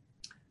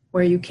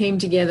where you came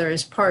together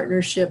as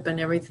partnership and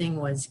everything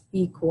was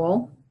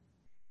equal.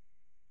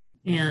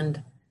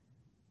 And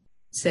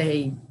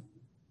say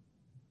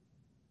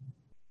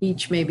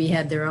each maybe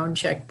had their own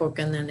checkbook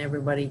and then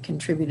everybody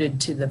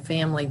contributed to the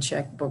family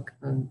checkbook,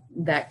 and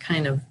that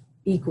kind of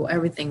equal,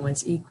 everything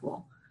was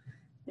equal.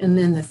 And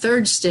then the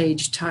third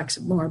stage talks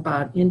more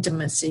about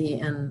intimacy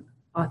and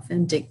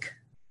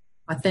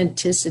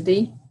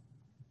authenticity.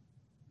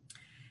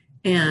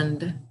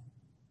 And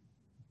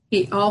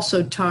he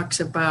also talks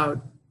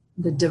about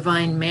the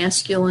divine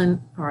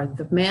masculine, or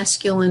the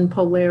masculine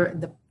polarity,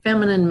 the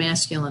feminine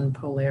masculine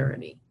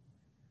polarity.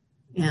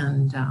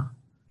 And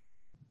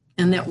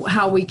that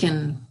how we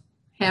can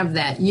have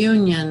that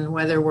union,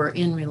 whether we're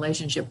in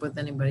relationship with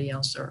anybody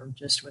else or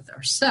just with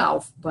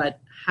ourselves, but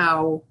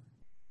how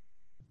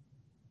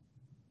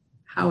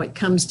it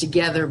comes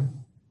together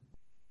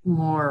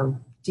more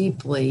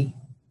deeply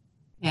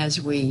as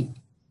we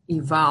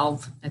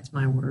evolve. That's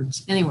my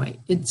words. Anyway,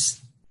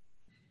 it's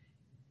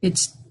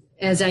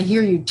as I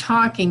hear you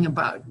talking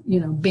about,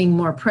 being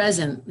more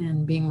present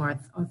and being more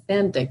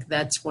authentic,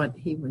 that's what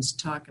he was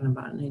talking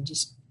about. And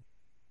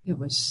it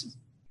was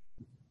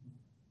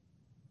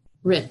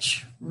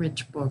rich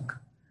book.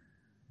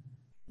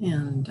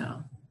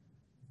 And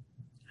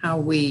how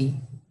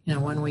we,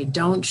 when we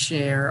don't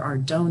share or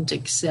don't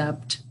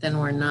accept, then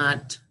we're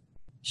not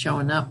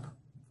showing up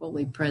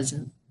fully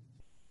present.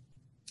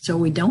 So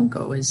we don't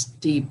go as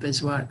deep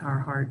as what our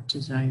heart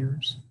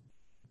desires.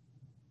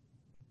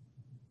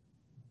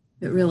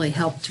 It really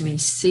helped me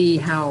see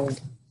how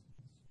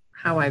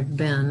I've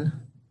been,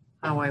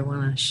 how I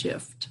want to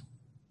shift,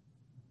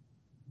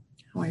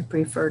 how I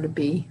prefer to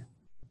be.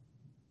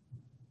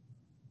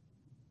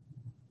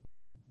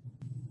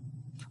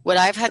 What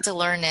I've had to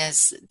learn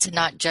is to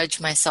not judge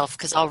myself,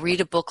 because I'll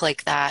read a book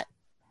like that,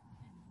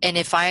 and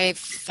if I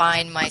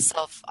find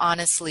myself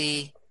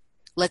honestly,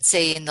 let's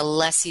say in the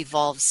less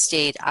evolved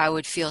state, I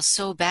would feel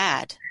so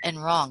bad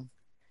and wrong.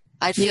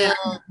 I'd feel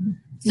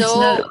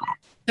so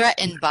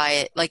threatened by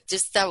it. Like,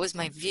 just that was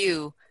my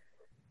view.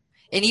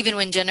 And even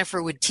when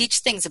Jennifer would teach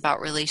things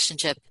about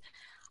relationship,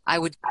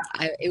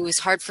 it was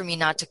hard for me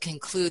not to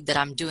conclude that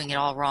I'm doing it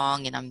all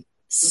wrong and I'm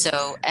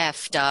so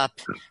effed up.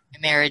 My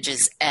marriage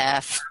is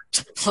effed.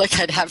 Like,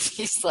 I'd have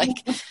these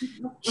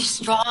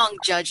strong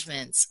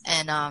judgments.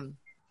 And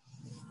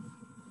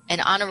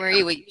Anna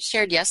Marie, what you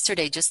shared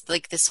yesterday, just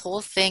like this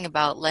whole thing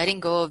about letting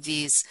go of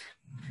these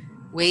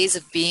ways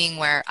of being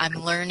where I'm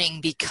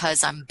learning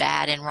because I'm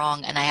bad and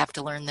wrong and I have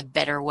to learn the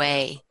better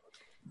way.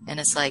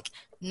 And it's like,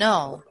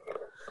 no,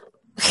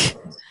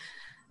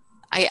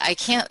 I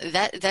can't,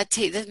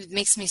 that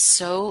makes me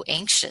so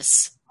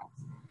anxious.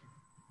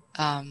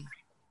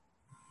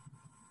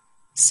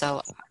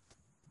 So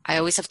I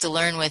always have to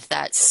learn with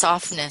that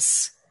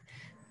softness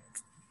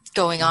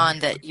going on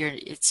that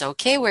it's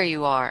okay where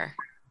you are.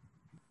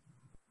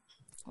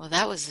 Well,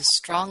 that was a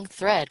strong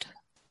thread.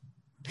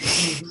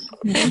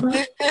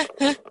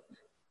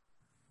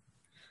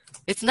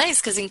 It's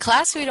nice because in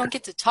class we don't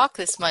get to talk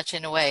this much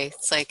in a way.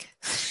 It's like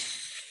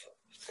there's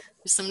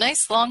some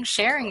nice long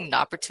sharing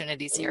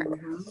opportunities here.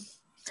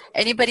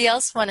 Anybody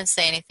else want to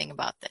say anything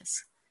about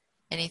this?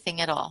 Anything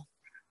at all?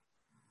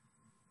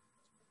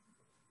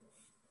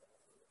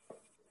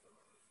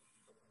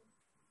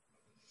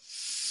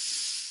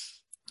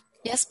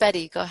 Yes,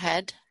 Betty, go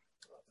ahead.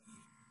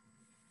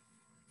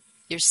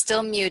 You're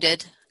still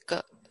muted.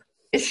 Go.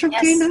 It's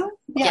okay now?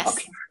 Yeah, yes.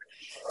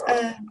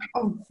 Okay.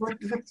 What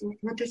did I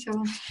want to say?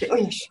 Oh,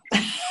 yes.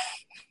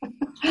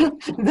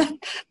 That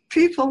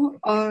people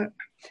are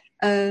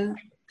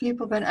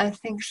people, when I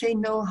think they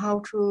know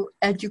how to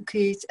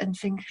educate and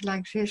things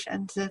like this,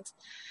 and that,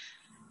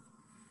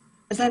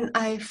 then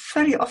I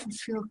very often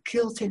feel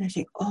guilty and I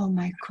think, oh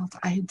my God,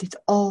 I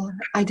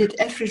did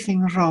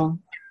everything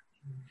wrong.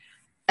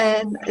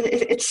 And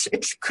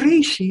it's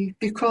crazy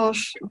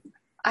because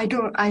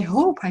I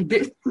hope I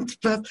didn't,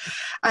 but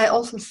I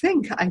also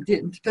think I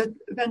didn't. But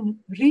when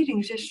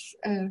reading this,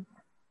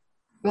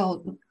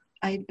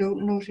 I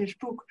don't know this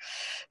book,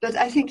 but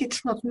I think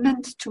it's not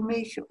meant to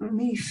make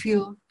me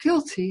feel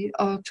guilty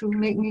or to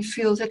make me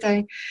feel that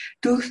I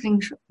do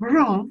things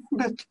wrong,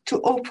 but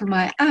to open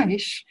my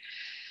eyes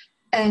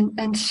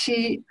and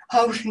see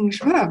how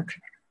things work.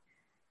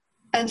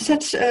 And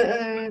that's,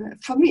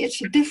 for me,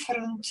 it's a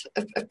different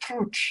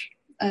approach.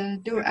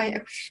 Do I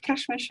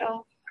express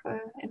myself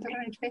in the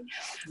right way?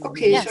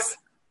 Okay, yes.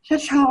 So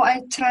that's how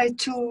I try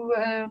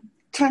to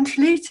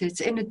translate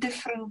it in a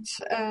different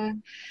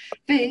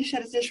way, so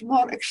that it is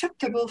more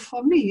acceptable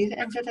for me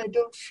and that I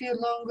don't feel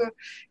longer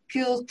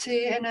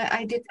guilty and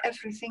I did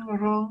everything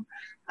wrong.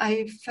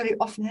 I very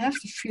often have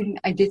the feeling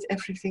I did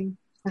everything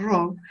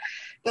wrong.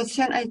 But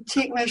then I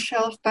take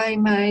myself by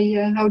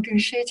my, how do you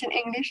say it in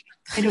English?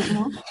 I don't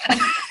know.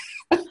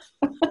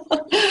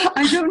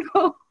 I don't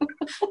know.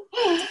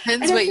 Depends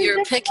And I what think you're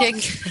that's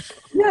picking.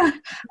 yeah.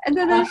 And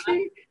then I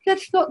say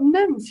that's not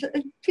meant.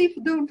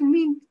 People don't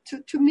mean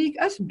to make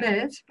us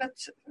bad, but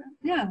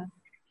yeah,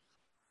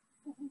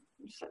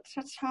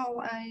 that's how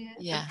I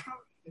Yeah.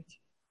 approach it.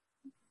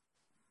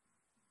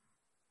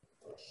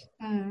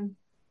 Uh,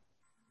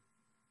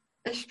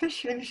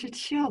 Especially with the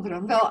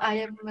children. Well, I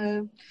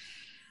am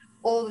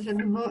older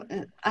than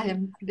I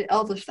am the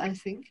eldest, I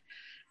think,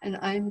 and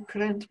I'm a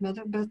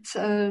grandmother. But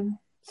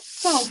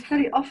well,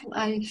 very often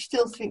I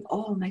still think,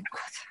 oh my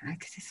God, I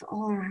did this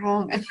all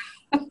wrong.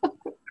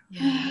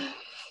 Yeah.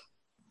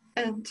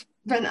 And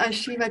when I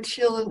see my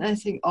children, I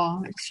think,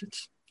 oh, it's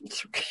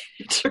okay,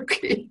 it's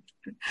okay.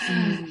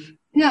 Mm.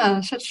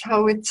 Yeah, that's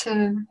how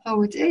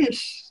it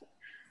is.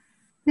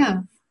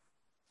 Yeah,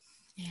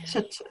 Yeah.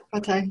 that's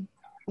what I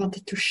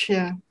wanted to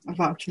share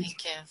about it.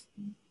 Thank you.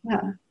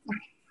 Yeah.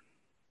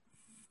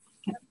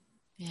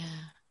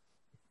 Yeah.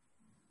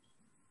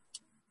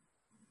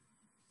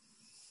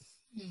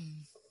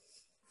 Hmm.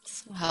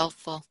 So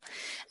helpful.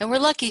 And we're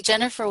lucky.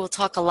 Jennifer will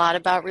talk a lot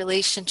about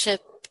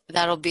relationship.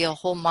 That'll be a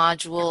whole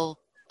module.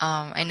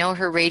 I know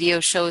her radio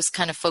shows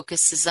kind of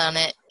focuses on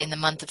it in the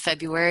month of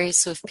February.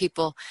 So if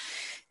people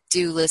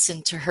do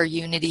listen to her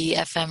Unity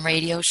FM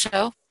radio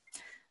show,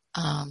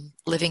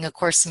 Living A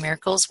Course in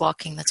Miracles,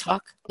 Walking the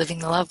Talk, Living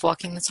the Love,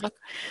 Walking the Talk,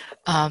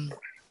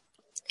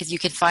 you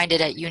can find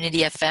it at Unity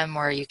FM,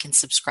 or you can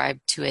subscribe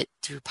to it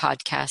through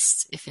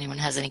podcasts if anyone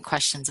has any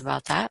questions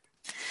about that.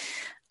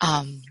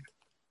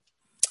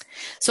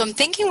 So I'm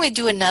thinking we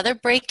do another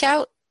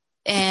breakout,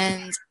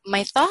 and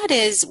my thought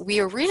is we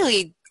are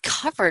really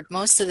covered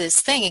most of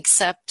this thing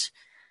except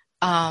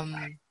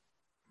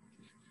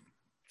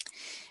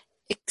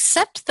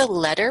the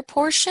letter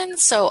portion.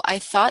 So I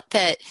thought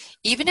that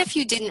even if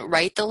you didn't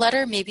write the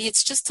letter, maybe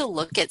it's just to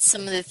look at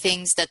some of the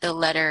things that the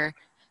letter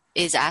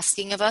is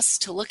asking of us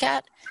to look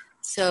at.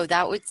 So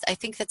I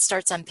think that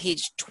starts on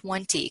page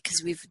 20,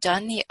 because we've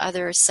done the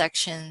other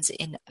sections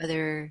in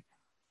other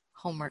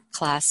homework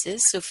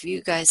classes. So if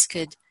you guys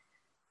could,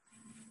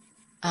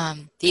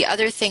 the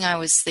other thing I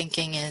was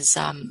thinking is,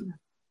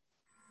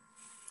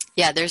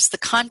 there's the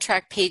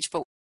contract page,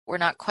 but we're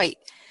not quite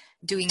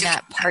doing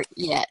that part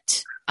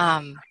yet.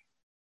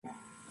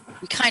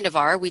 We kind of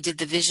are. We did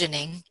the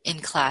visioning in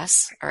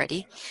class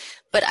already.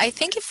 But I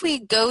think if we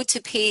go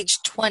to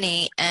page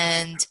 20,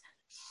 and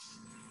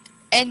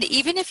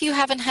even if you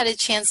haven't had a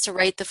chance to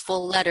write the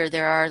full letter,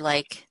 there are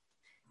like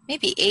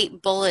maybe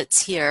 8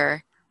 bullets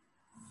here.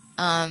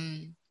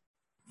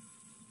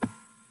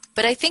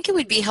 But I think it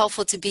would be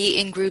helpful to be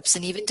in groups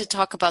and even to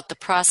talk about the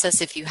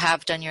process if you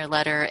have done your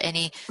letter,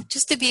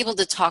 just to be able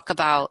to talk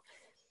about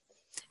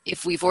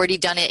if we've already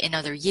done it in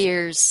other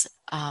years.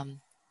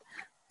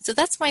 So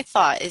that's my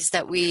thought, is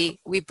that we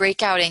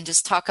break out and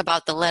just talk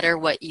about the letter,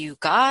 what you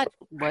got,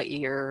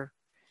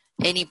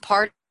 any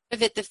part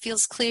of it that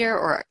feels clear,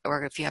 or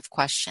if you have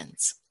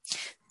questions.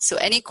 So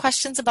any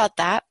questions about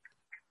that?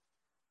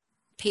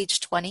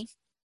 Page 20?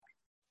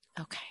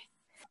 Okay.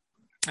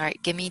 All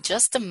right, give me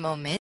just a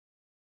moment.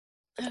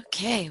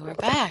 Okay, we're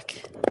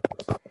back.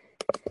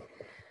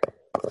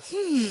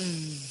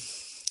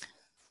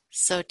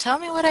 So tell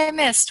me what I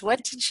missed.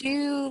 What did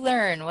you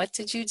learn? What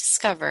did you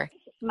discover?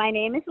 My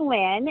name is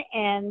Lynn,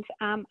 and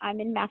I'm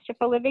in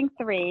Masterful Living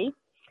 3.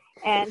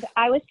 And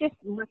I was just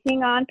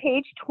looking on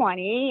page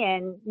 20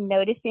 and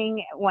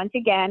noticing once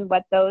again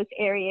what those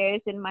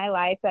areas in my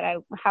life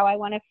how I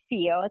want to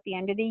feel at the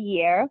end of the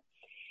year.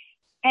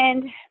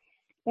 And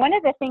one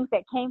of the things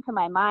that came to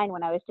my mind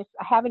when I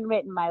haven't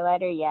written my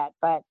letter yet,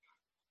 but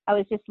I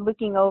was just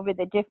looking over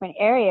the different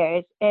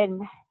areas,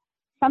 and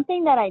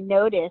something that I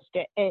noticed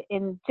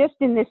in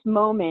this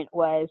moment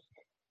was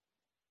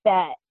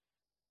that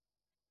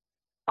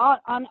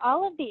on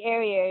all of the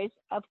areas,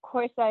 of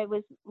course, I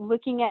was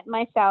looking at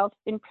myself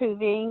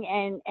improving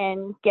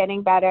and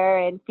getting better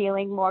and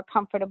feeling more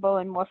comfortable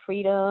and more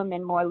freedom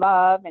and more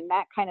love and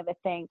that kind of a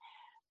thing.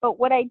 But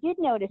what I did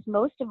notice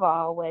most of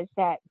all was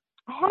that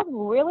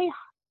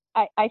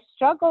I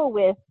struggle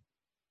with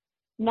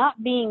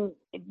not being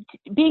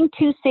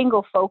too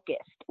single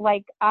focused.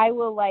 Like I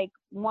will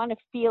want to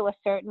feel a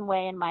certain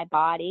way in my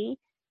body,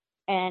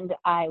 and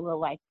I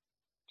will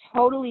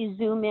totally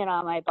zoom in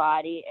on my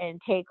body and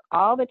take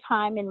all the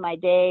time in my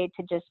day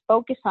to just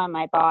focus on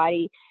my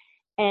body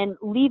and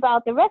leave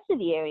out the rest of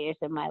the areas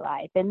of my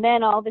life. And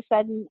then all of a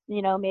sudden,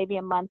 maybe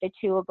a month or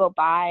two will go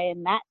by,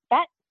 and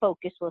that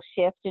focus will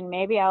shift, and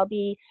maybe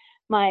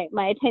my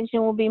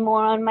attention will be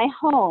more on my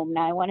home.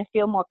 Now I want to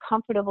feel more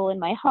comfortable in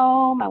my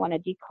home. I want to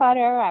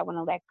declutter. I want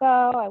to let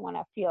go. I want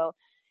to feel,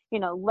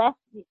 less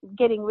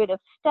getting rid of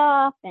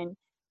stuff, and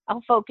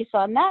I'll focus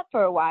on that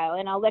for a while,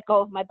 and I'll let go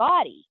of my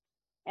body.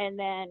 And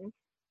then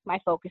my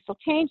focus will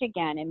change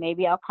again, and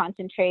maybe I'll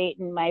concentrate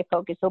and my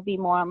focus will be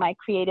more on my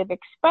creative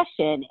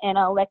expression, and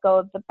I'll let go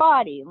of the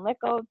body and let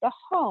go of the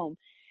home.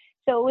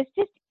 So it was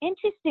just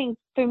interesting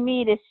for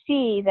me to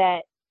see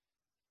that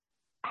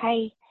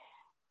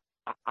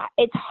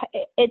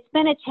it's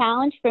been a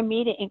challenge for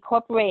me to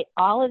incorporate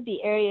all of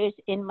the areas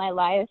in my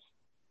life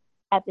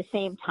at the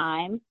same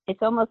time.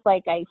 It's almost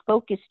like I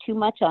focus too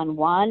much on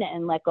one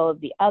and let go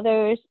of the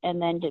others,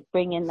 and then to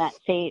bring in that,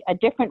 say, a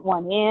different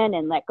one in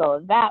and let go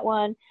of that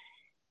one.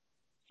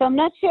 So I'm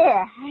not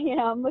sure,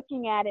 I'm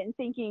looking at it and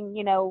thinking,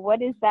 what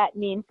does that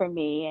mean for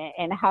me,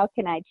 and how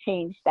can I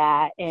change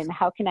that, and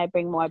how can I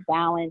bring more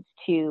balance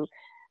to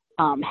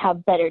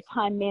have better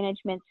time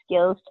management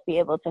skills to be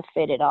able to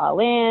fit it all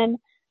in,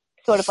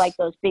 sort of like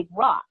those big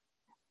rocks.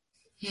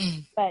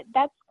 But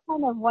that's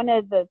kind of one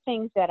of the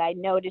things that I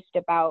noticed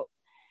about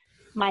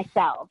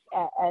myself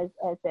as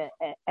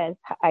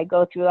I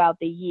go throughout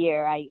the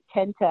year. I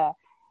tend to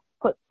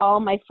put all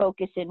my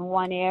focus in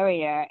one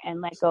area and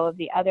let go of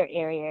the other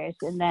areas,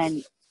 and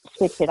then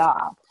switch it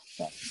off.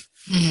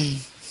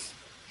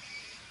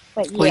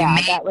 But yeah,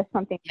 that was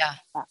something. Yeah.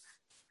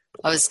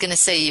 I was going to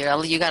say, you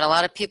got a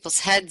lot of people's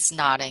heads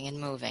nodding and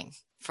moving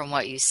from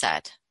what you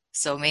said.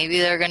 So maybe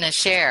they're going to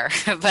share,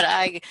 but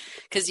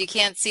because you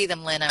can't see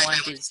them, Lynn, I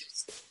wanted to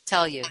just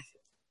tell you.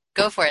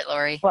 Go for it,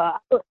 Lori. Well,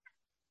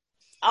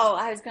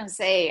 I was going to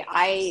say,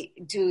 I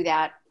do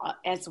that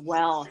as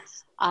well.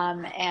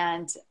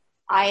 And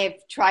I have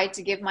tried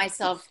to give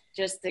myself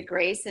just the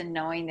grace and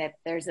knowing that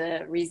there's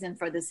a reason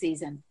for the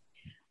season.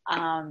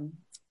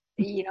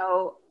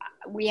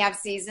 We have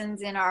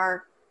seasons in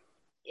our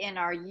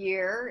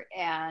year,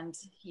 and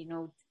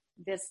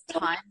this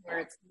time where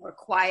it's more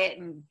quiet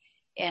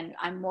and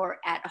I'm more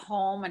at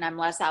home and I'm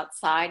less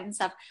outside and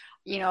stuff,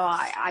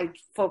 I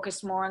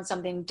focus more on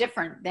something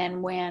different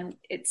than when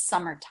it's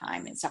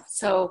summertime and stuff.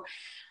 So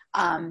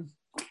I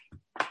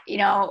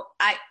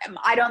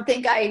don't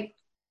think I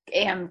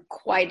am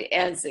quite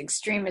as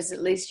extreme as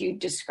at least you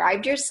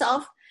described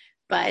yourself,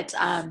 but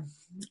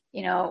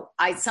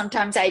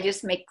sometimes I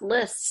just make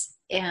lists,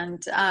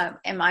 and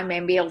I may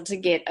be able to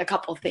get a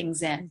couple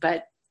things in.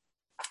 But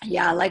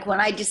yeah, like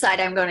when I decide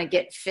I'm going to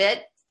get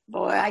fit,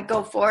 boy, I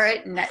go for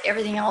it, and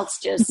everything else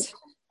just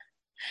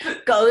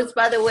goes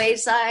by the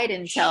wayside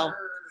until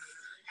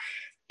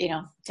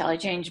I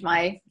change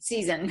my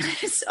season.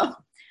 So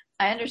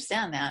I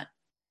understand that.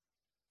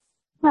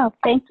 Well,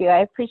 thank you. I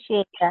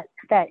appreciate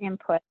that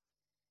input.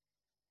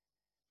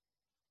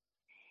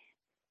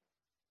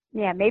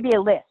 Yeah, maybe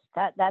a list.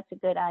 That's a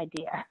good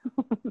idea.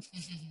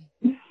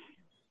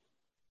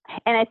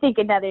 And I think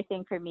another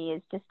thing for me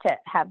is just to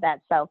have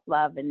that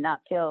self-love and not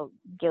feel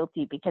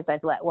guilty because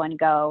I've let one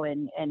go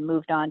and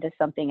moved on to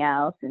something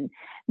else, and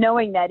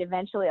knowing that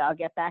eventually I'll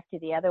get back to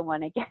the other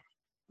one again.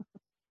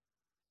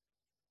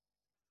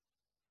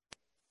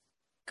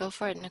 Go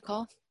for it,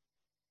 Nicole.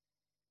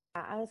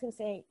 I was going to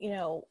say,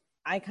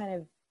 I kind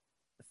of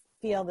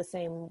feel the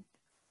same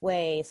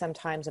way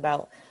sometimes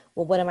about,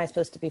 well, what am I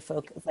supposed to be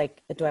focused?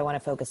 Like, do I want to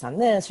focus on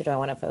this or do I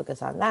want to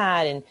focus on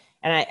that? And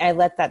I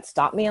let that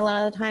stop me a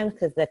lot of the times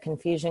because the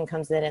confusion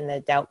comes in and the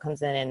doubt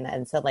comes in.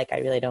 And so I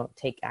really don't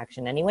take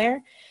action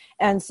anywhere.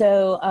 And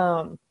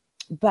so,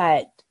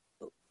 but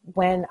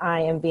when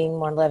I am being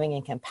more loving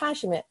and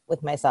compassionate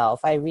with myself,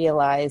 I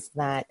realize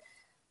that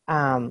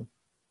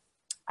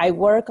I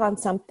work on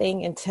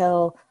something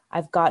until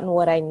I've gotten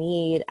what I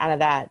need out of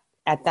that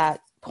at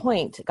that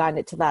point, gotten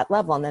it to that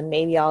level, and then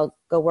maybe I'll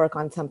go work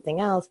on something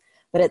else.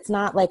 But it's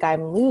not like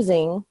I'm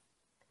losing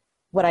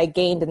what I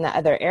gained in the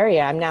other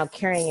area. I'm now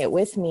carrying it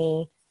with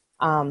me,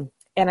 and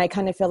I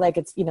kind of feel like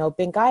it's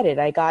been guided.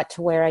 I got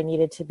to where I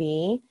needed to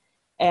be,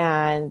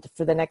 and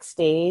for the next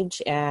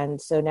stage,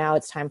 and so now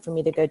it's time for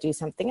me to go do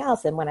something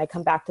else. And when I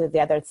come back to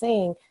the other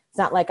thing, it's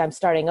not like I'm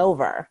starting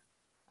over.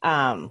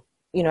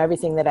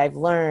 Everything that I've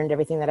learned,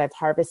 everything that I've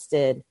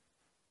harvested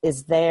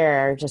is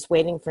there just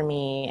waiting for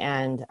me.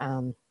 And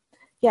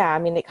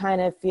it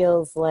kind of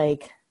feels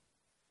like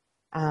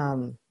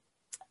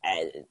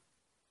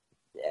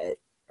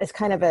it's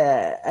kind of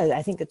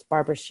I think it's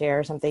Barbara Scher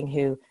or something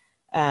who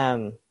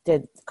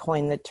did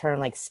coin the term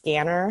like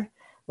scanner,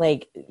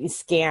 like you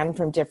scan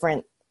from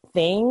different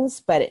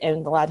things,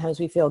 and a lot of times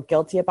we feel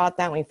guilty about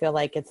that. We feel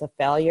like it's a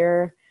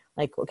failure,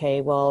 like,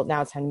 okay, well,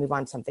 now it's time to move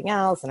on to something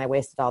else, and I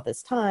wasted all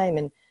this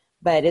time.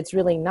 But it's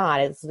really not.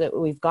 It's that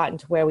we've gotten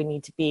to where we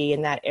need to be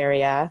in that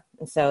area.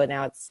 And so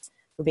now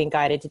we're being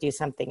guided to do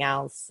something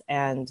else,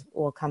 and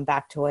we'll come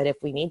back to it if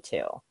we need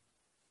to.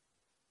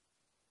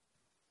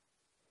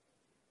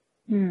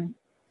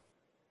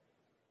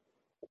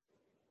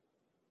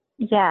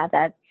 Yeah,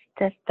 that's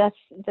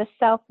the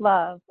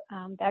self-love.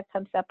 That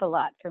comes up a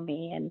lot for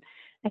me. And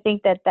I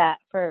think that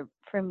for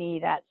me,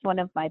 that's one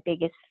of my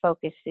biggest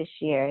focus this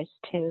year is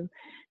to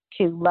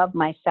love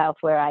myself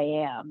where I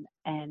am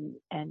and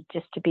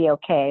just to be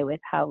okay with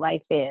how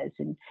life is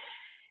and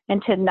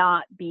to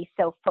not be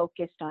so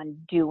focused on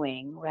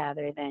doing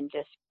rather than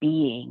just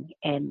being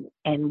and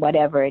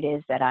whatever it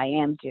is that I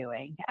am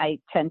doing. I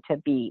tend to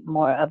be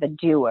more of a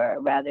doer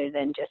rather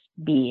than just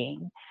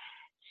being.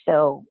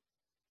 So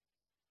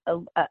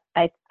I'm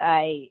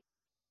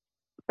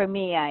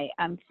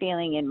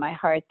feeling in my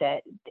heart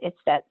that it's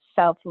that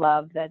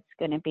self-love that's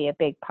going to be a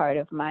big part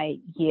of my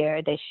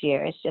year this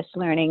year. It's just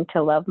learning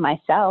to love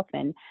myself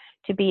and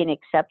to be in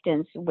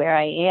acceptance where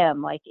I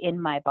am, like in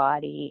my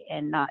body,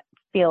 and not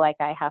feel like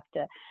I have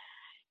to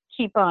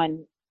keep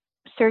on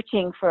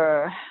searching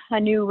for a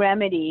new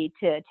remedy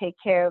to take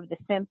care of the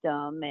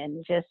symptom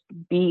and just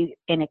be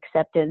in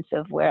acceptance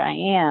of where I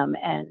am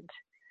and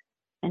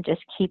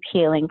just keep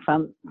healing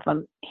from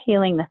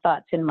healing the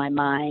thoughts in my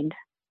mind.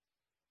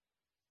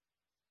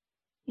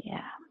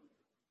 Yeah.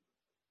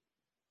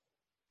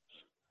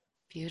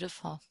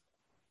 Beautiful.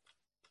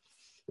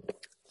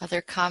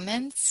 Other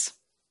comments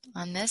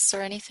on this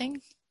or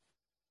anything?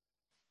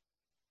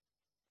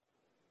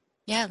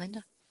 Yeah,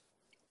 Linda.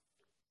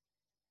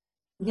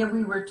 Yeah,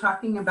 we were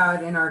talking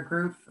about in our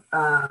group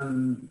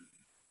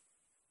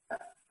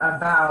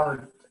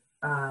about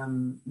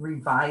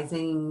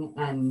revising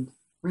and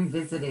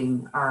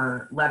revisiting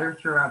our letter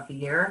throughout the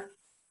year.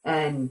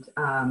 And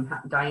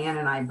Diane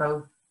and I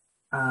both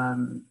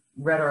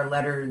read our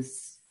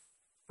letters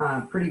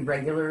pretty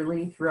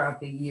regularly throughout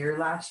the year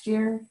last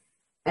year.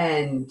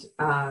 And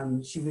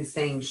she was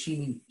saying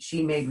she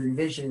made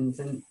revisions,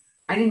 and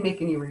I didn't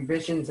make any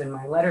revisions in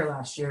my letter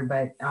last year,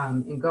 but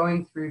in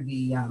going through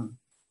the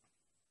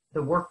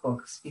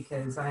workbooks,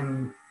 because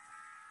I'm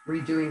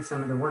redoing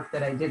some of the work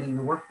that I did in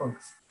the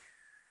workbooks,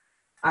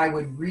 I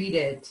would read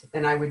it,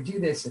 and I would do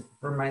this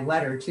for my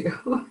letter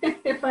too.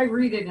 If I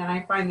read it and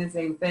I find the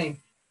same thing,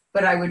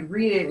 but I would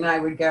read it and I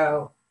would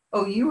go,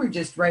 oh, you were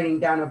just writing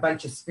down a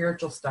bunch of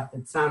spiritual stuff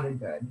that sounded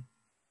good.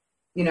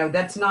 You know,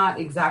 that's not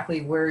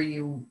exactly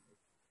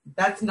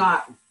that's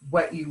not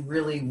what you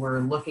really were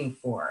looking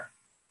for.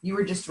 You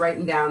were just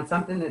writing down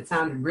something that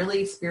sounded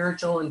really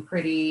spiritual and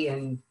pretty.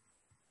 And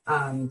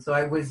so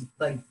I was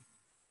like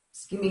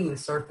skimming the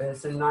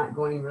surface and not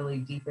going really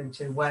deep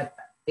into what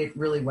it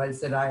really was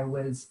that I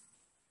was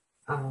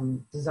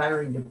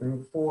desiring to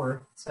bring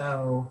forth.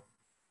 So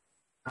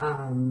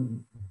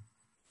I'm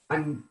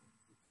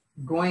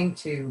going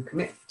to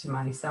commit to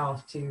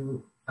myself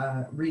to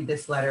read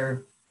this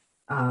letter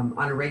on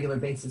a regular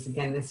basis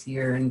again this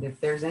year. And if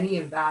there's any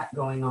of that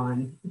going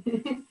on,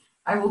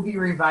 I will be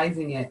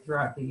revising it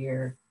throughout the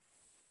year.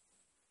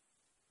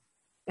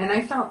 And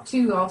I felt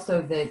too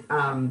also that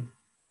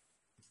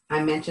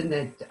I mentioned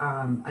that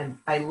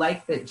I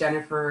like that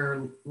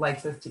Jennifer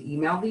likes us to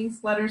email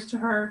these letters to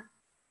her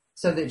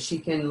so that she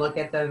can look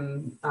at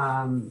them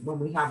when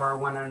we have our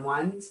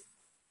one-on-ones,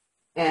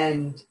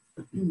 and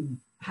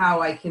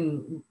how I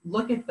can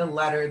look at the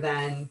letter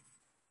then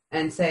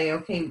and say,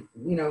 okay,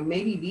 you know,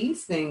 maybe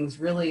these things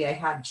really, I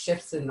had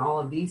shifts in all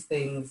of these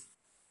things,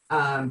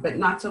 but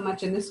not so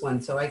much in this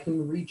one. So I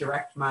can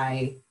redirect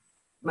my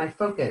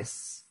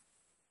focus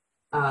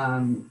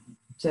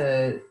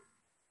to,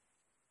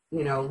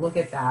 you know, look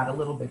at that a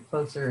little bit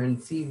closer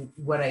and see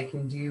what I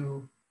can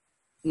do,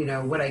 you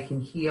know, what I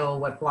can heal,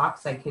 what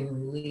blocks I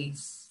can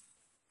release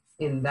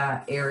in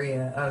that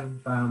area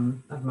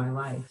of my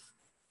life.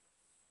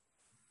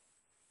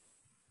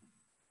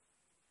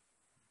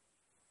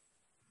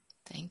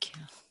 Thank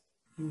you.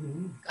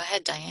 Mm-hmm. Go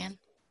ahead, Diane.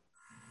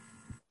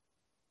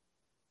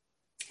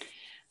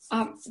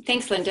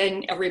 Thanks, Linda,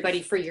 and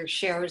everybody for your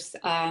shares.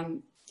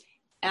 And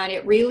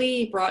it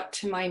really brought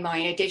to my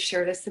mind, I did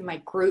share this in my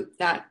group,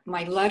 that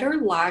my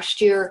letter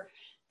last year,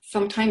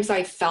 sometimes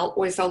I felt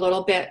was a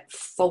little bit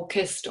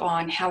focused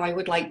on how I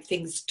would like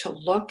things to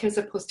look as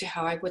opposed to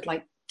how I would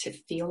like to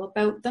feel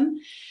about them.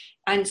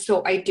 And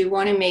so I do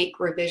want to make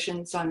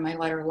revisions on my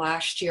letter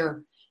last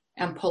year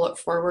and pull it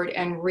forward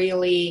and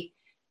really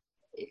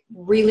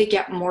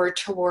get more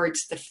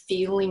towards the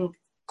feeling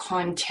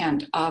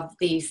content of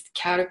these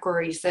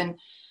categories. And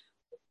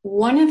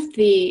one of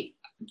the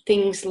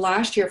things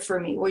last year for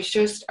me was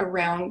just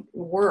around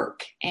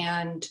work.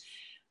 And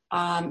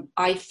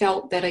I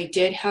felt that I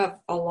did have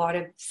a lot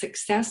of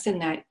success in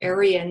that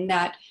area, and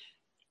that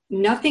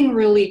nothing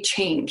really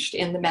changed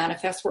in the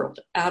manifest world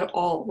at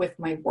all with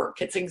my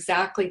work. It's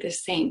exactly the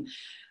same.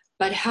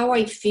 But how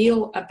I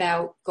feel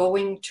about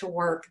going to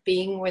work,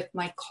 being with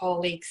my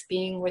colleagues,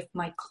 being with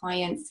my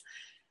clients,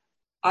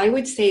 I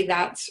would say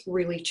that's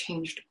really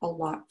changed a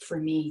lot for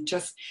me.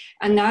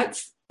 And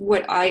that's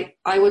what I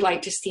would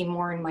like to see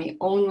more in my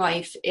own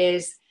life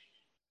is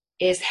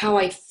how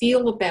I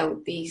feel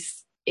about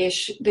these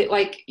issues, that,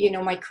 like, you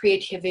know, my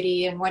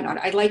creativity and whatnot.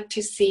 I'd like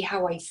to see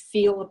how I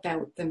feel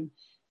about them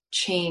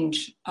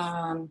change.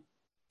 And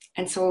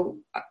so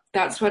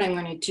that's what I'm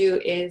going to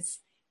do, is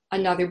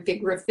another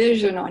big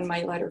revision on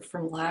my letter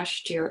from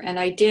last year. And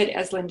I did,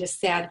 as Linda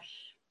said,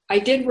 I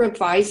did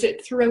revise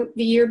it throughout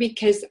the year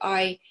because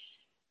I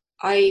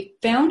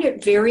found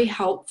it very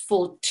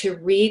helpful to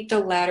read the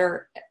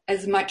letter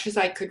as much as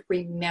I could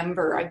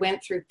remember. I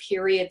went through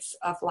periods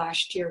of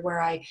last year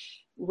where I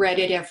read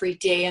it every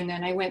day, and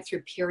then I went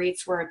through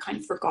periods where I kind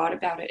of forgot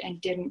about it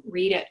and didn't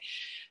read it.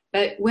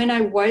 But when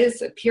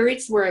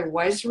periods where I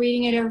was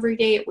reading it every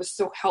day, it was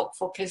so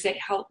helpful because it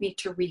helped me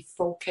to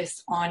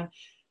refocus on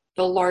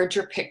the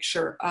larger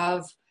picture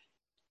of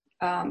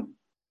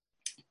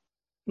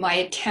my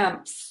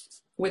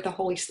attempts with the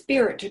Holy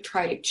Spirit to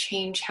try to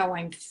change how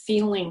I'm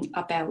feeling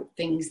about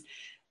things,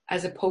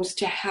 as opposed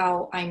to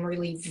how I'm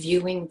really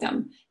viewing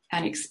them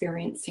and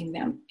experiencing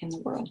them in the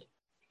world.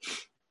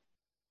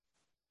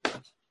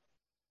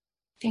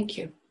 Thank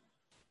you.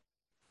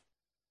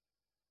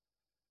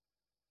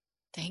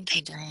 Thank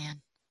you,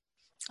 Diane.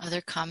 Other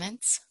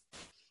comments?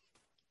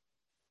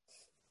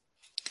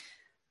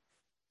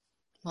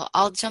 Well,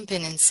 I'll jump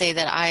in and say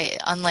that I,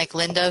 unlike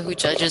Linda, who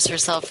judges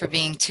herself for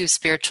being too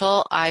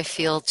spiritual, I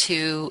feel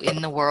too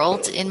in the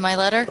world in my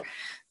letter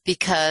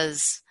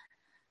because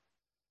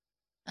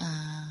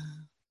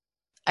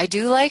I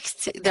do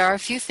there are a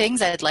few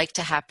things I'd like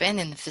to happen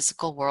in the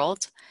physical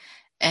world,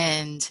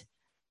 and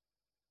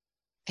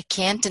I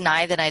can't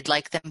deny that I'd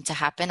like them to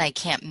happen. I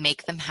can't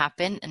make them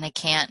happen, and I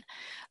can't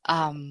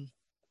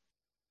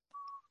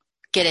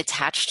get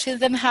attached to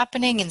them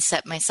happening and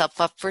set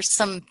myself up for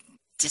some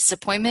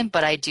disappointment,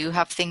 but I do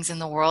have things in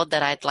the world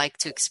that I'd like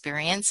to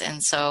experience,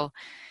 and so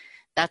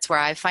that's where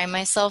I find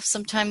myself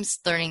sometimes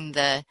learning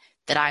that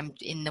I'm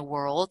in the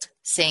world,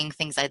 saying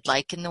things I'd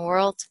like in the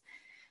world.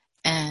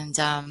 And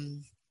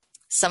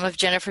some of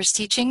Jennifer's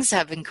teachings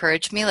have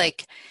encouraged me,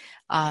 like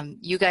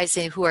you guys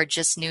who are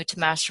just new to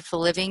Masterful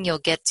Living, you'll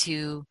get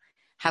to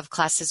have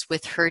classes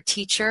with her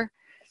teacher,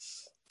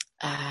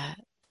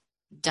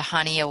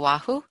 Dahani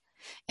Oahu,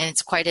 and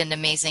it's quite an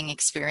amazing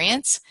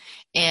experience.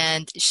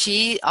 And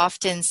she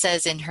often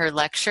says in her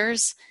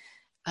lectures,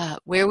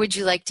 where would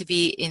you like to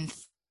be in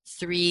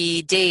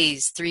 3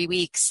 days, 3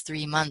 weeks,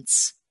 3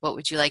 months? What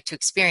would you like to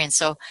experience?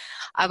 So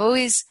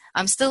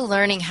I'm still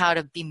learning how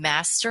to be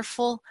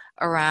masterful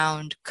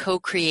around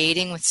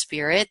co-creating with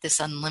spirit, this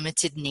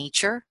unlimited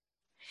nature,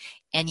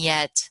 and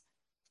yet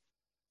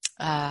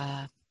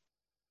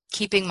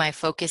keeping my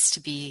focus to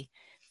be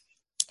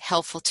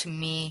helpful to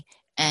me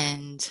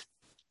and,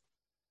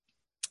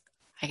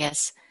 I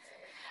guess,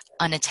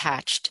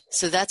 unattached.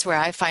 So that's where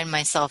I find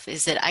myself,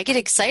 is that I get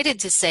excited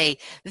to say,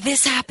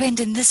 this happened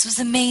and this was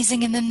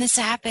amazing and then this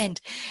happened.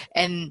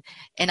 And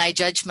I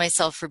judge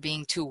myself for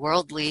being too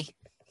worldly.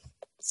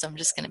 So I'm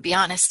just going to be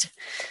honest,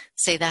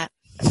 say that.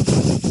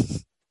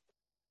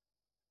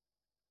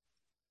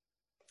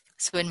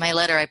 So in my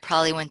letter, I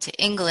probably went to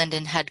England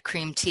and had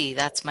cream tea.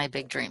 That's my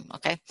big dream,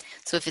 okay?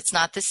 So if it's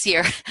not this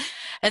year,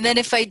 and then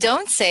if I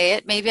don't say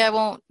it, maybe I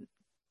won't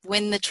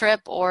win the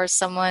trip or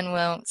someone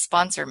won't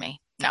sponsor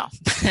me. No.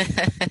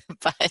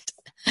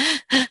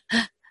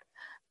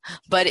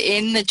 But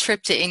in the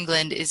trip to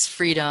England is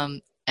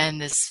freedom and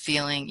this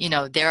feeling,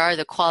 there are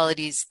the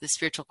qualities, the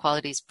spiritual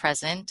qualities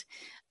present.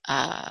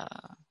 And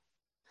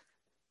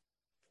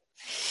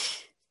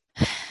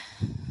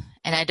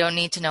I don't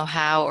need to know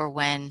how or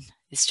when.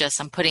 It's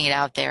just I'm putting it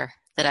out there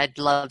that I'd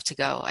love to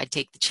go. I'd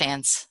take the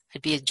chance.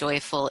 I'd be a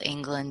joyful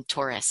England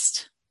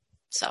tourist.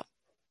 So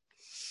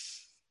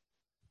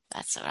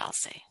that's what I'll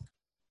say.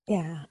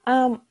 Yeah.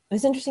 It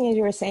was interesting as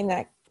you were saying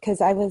that, because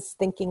I was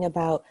thinking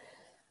about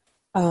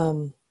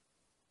the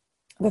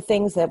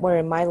things that were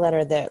in my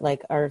letter that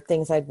like are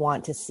things I'd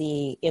want to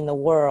see in the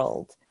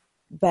world.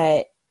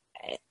 But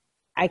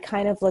I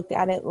kind of looked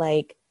at it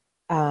like,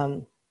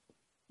 but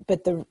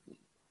the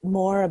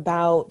more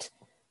about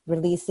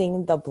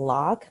releasing the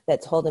block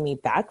that's holding me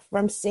back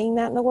from seeing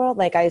that in the world.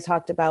 Like I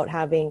talked about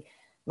having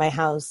my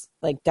house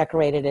like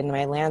decorated and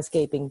my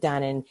landscaping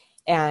done,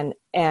 and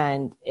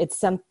it's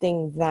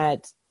something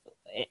that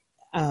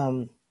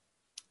I've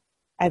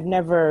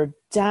never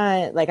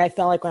done. Like I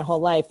felt like my whole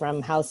life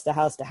from house to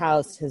house to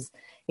house has,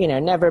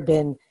 never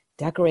been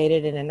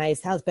decorated in a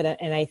nice house. But,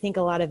 and I think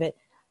a lot of it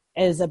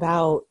is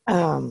about,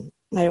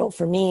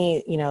 for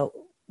me,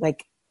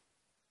 like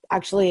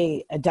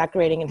actually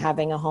decorating and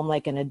having a home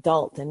like an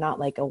adult and not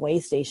like a way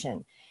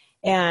station.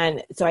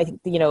 And so I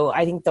think,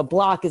 I think the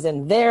block is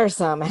in there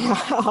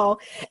somehow,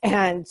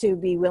 and to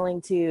be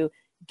willing to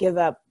give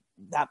up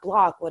that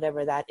block,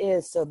 whatever that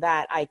is, so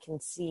that I can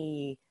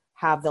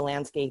have the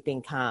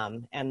landscaping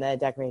come and the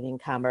decorating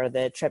come, or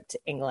the trip to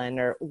England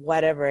or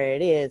whatever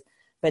it is.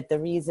 But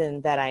the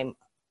reason that I'm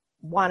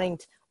wanting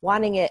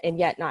it and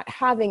yet not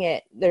having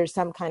it, there's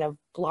some kind of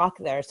block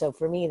there. So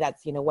for me,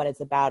 that's, what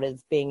it's about,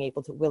 is being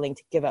able to willing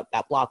to give up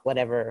that block,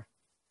 whatever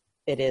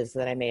it is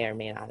that I may or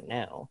may not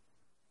know.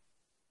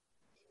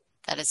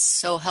 That is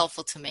so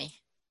helpful to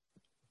me.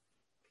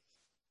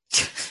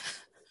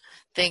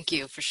 Thank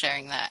you for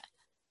sharing that.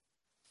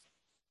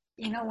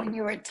 When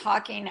you were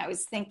talking, I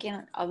was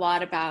thinking a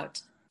lot about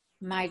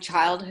my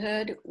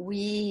childhood.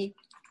 We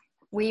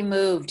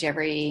moved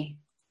every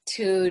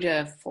 2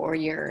 to 4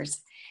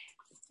 years,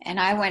 and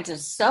I went to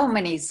so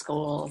many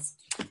schools.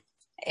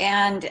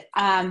 And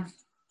I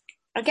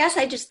guess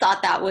I just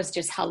thought that was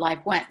just how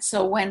life went.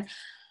 So when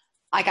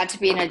I got to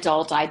be an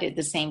adult, I did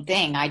the same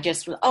thing. I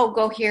just,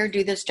 go here,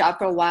 do this job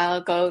for a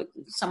while, go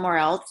somewhere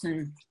else.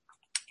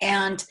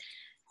 And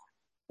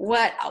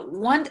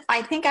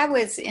I think I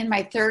was in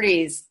my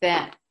 30s,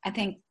 I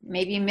think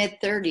maybe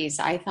mid 30s,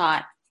 I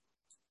thought,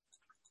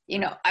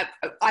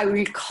 I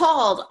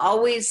recalled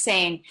always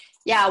saying,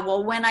 yeah,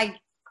 well, when I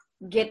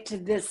get to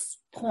this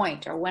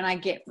point, or when I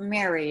get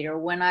married, or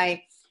when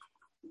I,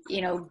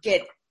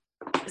 get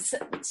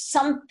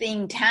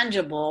something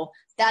tangible,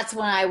 that's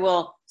when I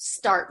will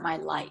start my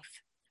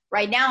life.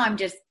 Right now, I'm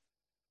just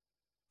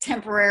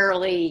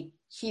temporarily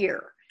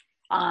here.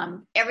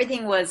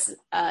 Everything was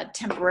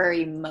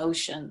temporary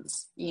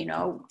motions,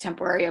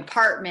 temporary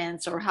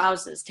apartments or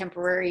houses,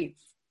 temporary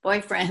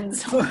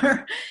boyfriends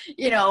or,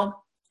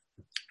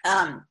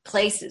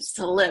 places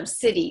to live,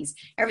 cities.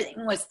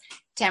 Everything was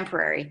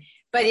temporary.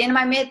 But in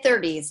my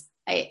mid-30s,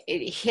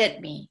 it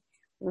hit me.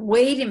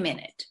 Wait a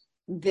minute.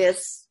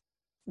 This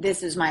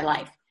is my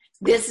life.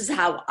 This is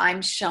how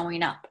I'm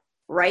showing up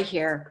right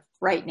here,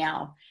 right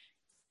now.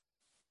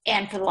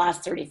 And for the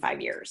last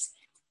 35 years.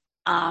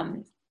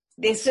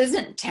 This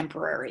isn't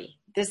temporary.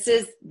 This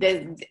is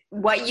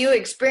what you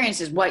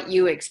experience is what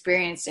you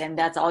experience, and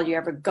that's all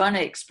you're ever gonna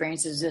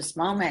experience is this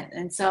moment.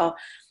 And so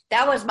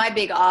that was my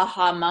big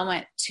aha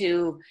moment,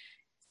 to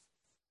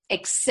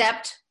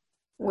accept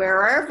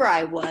wherever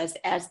I was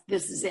as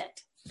this is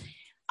it.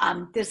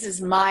 This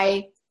is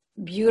my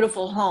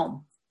beautiful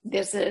home.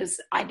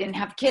 I didn't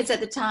have kids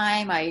at the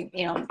time.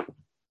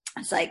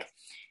 It's like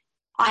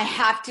I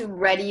have to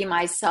ready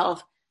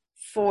myself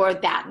for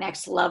that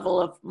next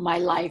level of my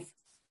life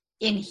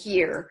in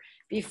here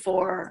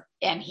before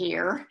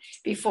I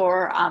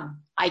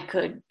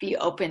could be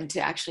open to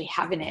actually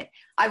having it.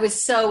 I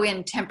was so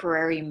in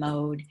temporary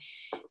mode.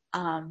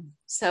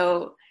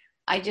 So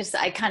I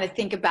kind of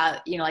think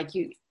about,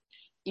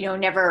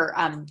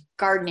 never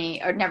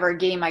gardening or never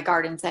getting my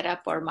garden set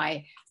up or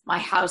my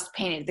house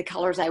painted the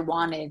colors I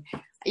wanted.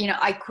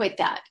 I quit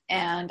that,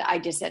 and I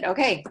just said,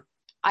 okay,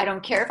 I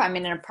don't care if I'm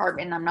in an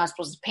apartment and I'm not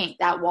supposed to paint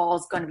that wall,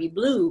 is going to be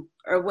blue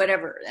or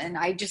whatever. And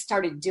I just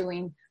started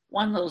doing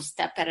one little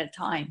step at a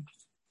time.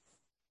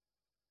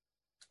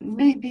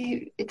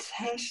 Maybe it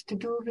has to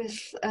do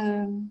with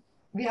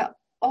we are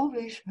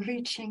always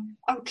reaching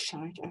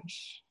outside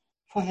us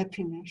for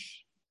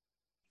happiness.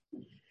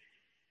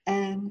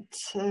 And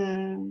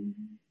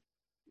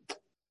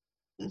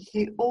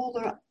the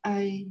older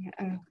I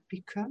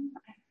become,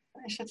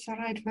 is that the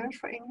right word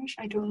for English?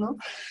 I don't know.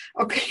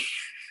 Okay.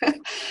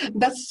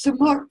 But the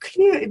more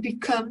clear it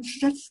becomes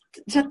that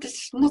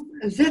is not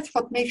that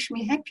what makes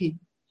me happy.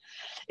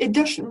 It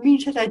doesn't mean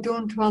that I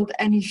don't want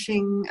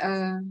anything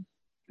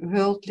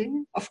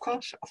worldly. Of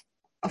course,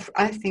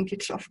 I think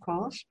it's of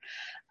course.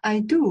 I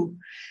do.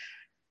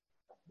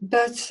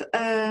 But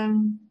I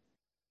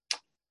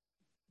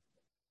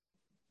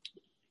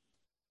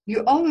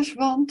always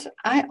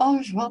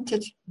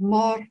wanted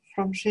more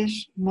from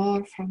this,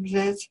 more from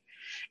that.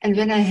 And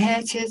when I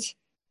had it,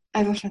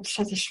 I was not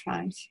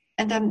satisfied.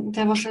 And then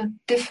there was a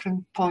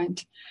different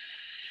point.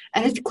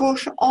 And it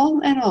goes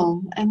on. And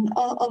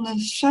on a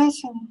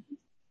certain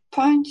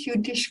point you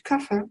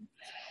discover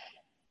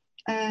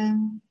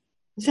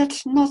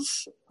that's not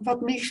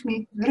what makes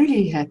me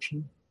really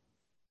happy.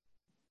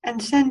 And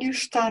then you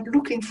start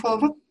looking for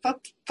what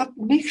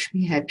makes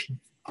me happy.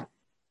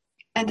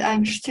 And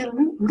I'm still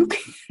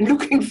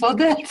looking for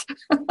that.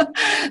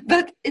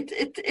 But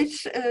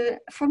it's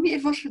for me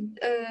it was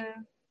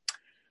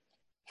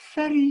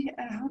very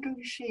how do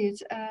you say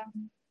it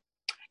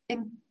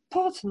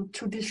important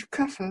to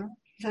discover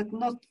that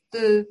not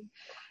the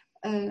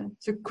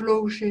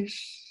clothes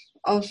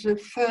or the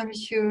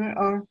furniture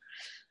or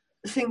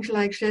things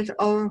like that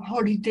or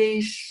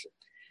holidays.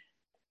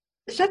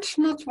 That's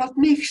not what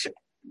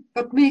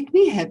made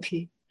me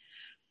happy.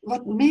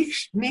 What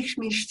makes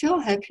me still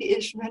happy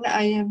is when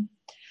I am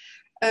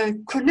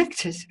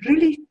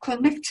really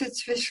connected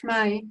with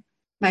my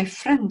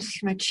friends,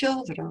 my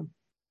children.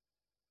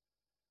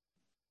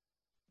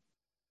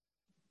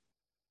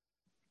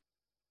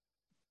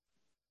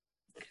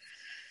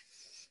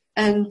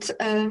 And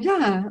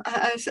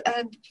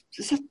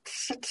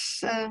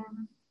that's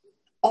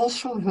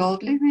also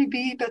worldly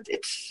maybe, but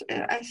it's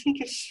I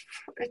think it's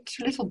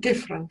a little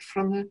different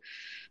from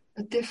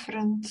a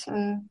different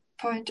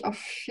point of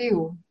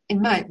view,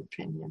 in my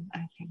opinion,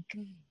 I think.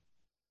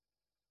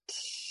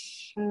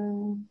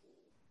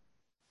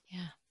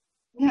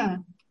 Yeah.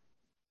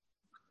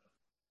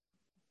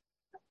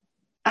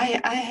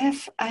 I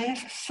have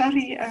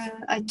very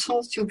I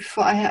told you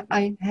before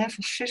I have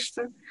a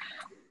sister,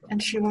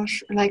 and she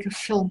was like a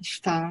film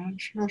star.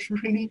 She was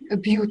really a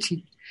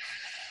beauty.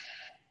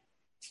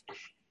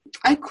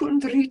 I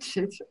couldn't reach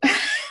it.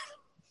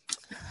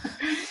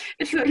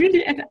 It's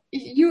really, and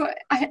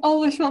I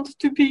always wanted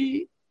to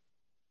be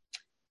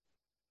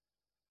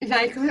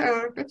like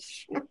her, but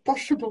it's not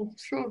possible.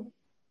 So,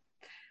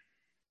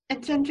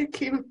 and then there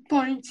came a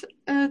point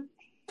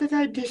that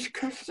I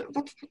discovered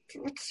what's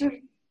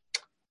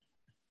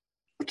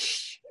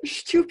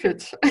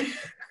stupid.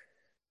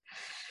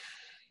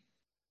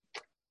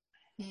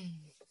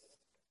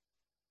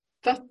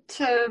 But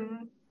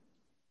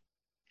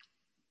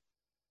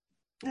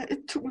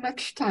it took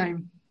much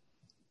time.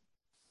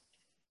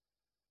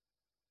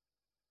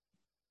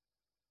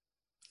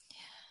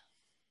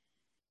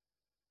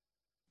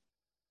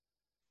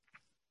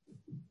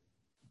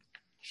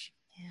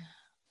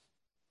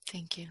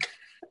 Thank you.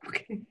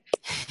 Okay.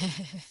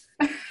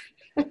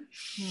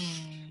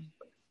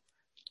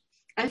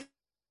 I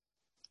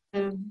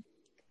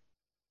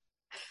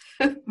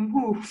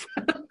move.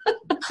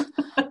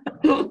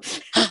 No,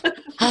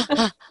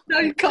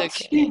 you can't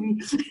see me.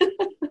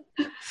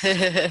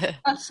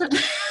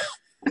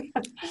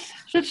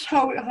 That's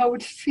how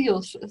it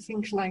feels.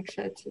 Things like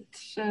that.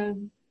 It's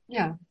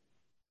yeah.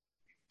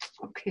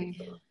 Okay.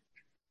 Yeah.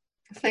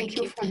 Thank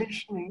you for Pam.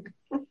 listening.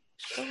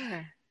 Sure.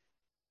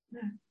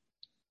 Yeah.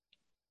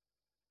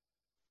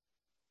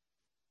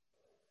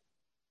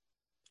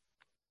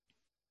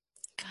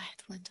 Go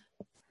ahead, Linda.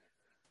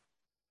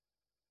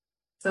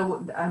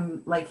 So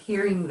I'm like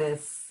hearing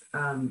this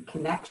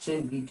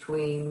connection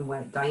between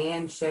what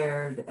Diane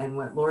shared and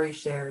what Lori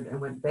shared and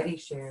what Betty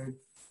shared,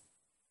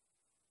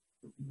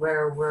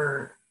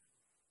 where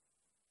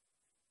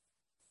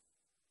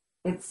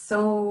it's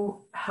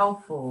so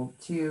helpful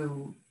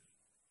to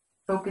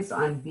focus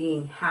on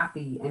being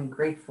happy and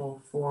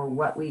grateful for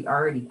what we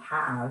already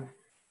have.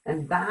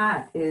 And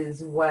that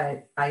is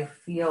what I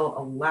feel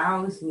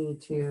allows me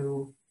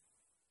to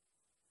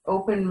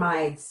open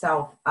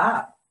myself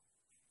up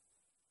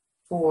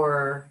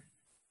for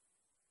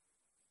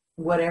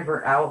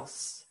whatever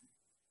else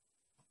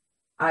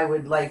I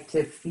would like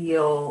to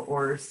feel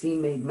or see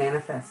made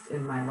manifest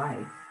in my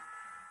life.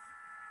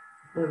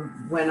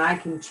 When I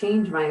can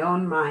change my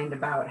own mind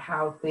about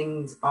how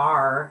things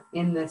are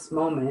in this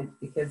moment,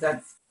 because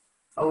that's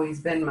always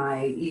been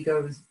my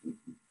ego's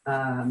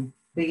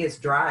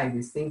biggest drive,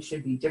 is things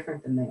should be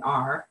different than they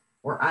are,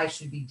 or I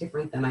should be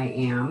different than I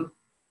am,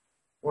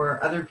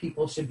 or other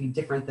people should be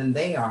different than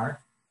they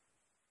are.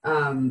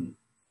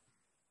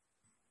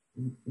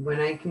 When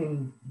I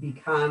can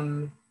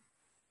become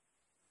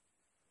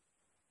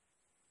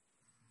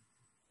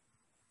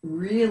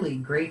really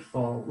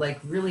grateful, like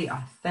really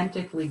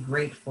authentically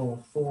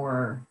grateful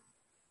for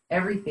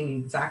everything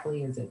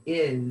exactly as it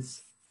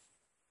is,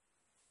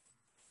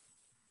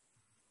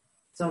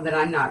 so that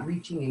I'm not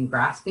reaching and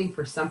grasping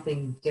for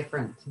something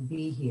different to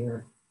be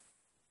here,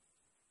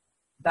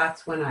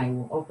 that's when I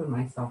will open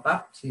myself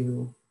up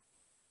to,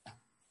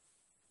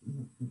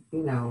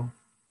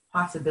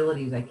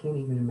 possibilities I can't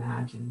even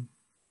imagine.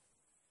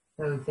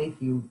 So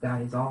thank you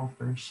guys all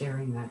for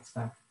sharing that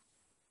stuff.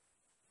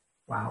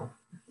 Wow.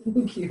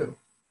 Thank you.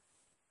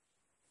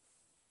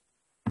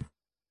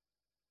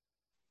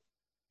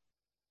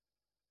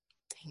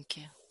 Thank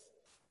you.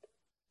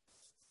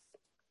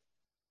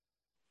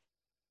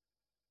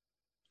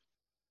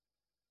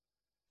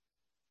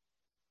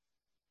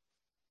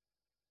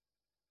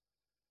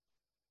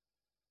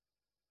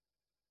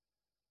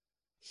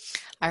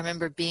 I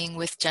remember being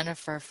with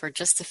Jennifer for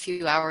just a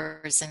few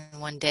hours in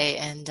one day,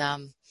 and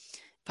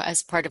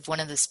as part of one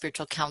of the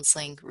spiritual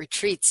counseling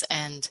retreats.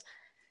 And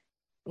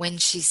when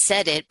she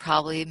said it,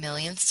 probably a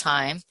millionth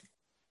time,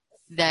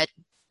 that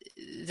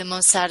the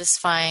most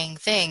satisfying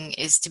thing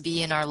is to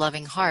be in our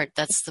loving heart.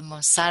 That's the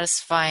most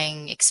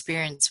satisfying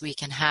experience we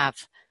can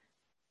have.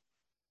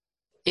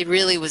 It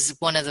really was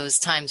one of those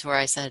times where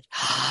I said,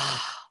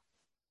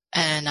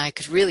 and I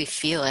could really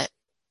feel it.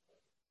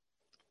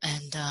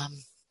 And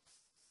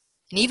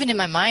even in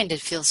my mind, it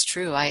feels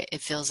true.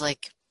 It feels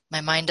like my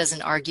mind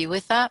doesn't argue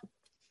with that.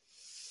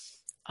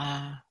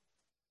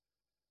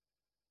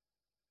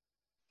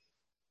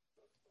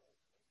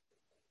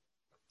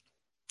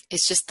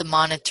 It's just the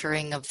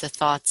monitoring of the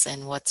thoughts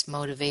and what's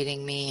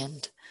motivating me,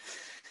 and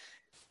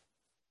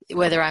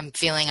whether I'm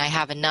feeling I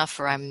have enough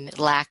or I'm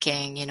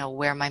lacking,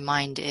 where my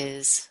mind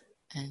is,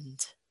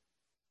 and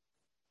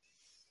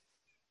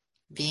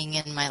being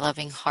in my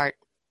loving heart.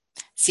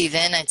 See,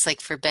 then it's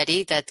like for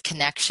Betty, that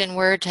connection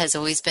word has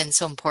always been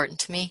so important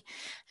to me.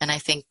 And I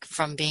think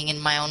from being in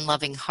my own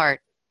loving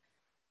heart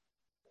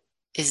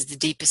is the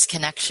deepest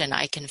connection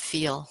I can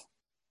feel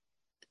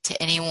to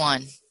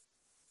anyone.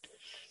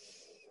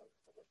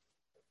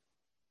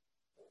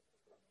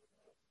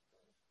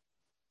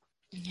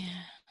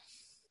 Yeah.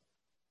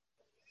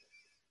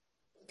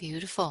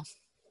 Beautiful.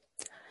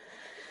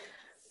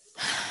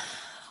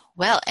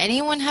 Well,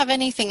 anyone have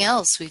anything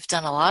else? We've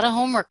done a lot of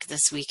homework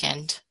this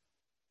weekend.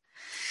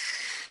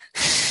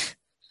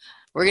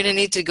 We're going to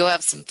need to go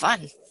have some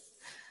fun.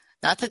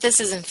 Not that this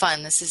isn't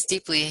fun. This is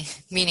deeply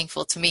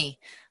meaningful to me.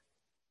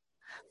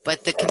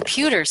 But the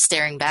computer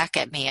staring back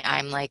at me,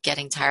 I'm like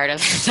getting tired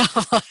of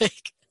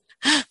it.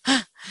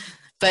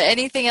 But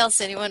anything else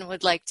anyone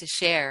would like to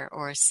share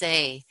or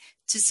say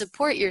to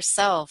support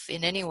yourself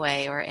in any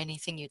way, or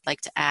anything you'd like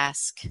to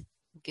ask?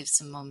 We'll give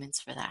some moments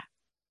for that.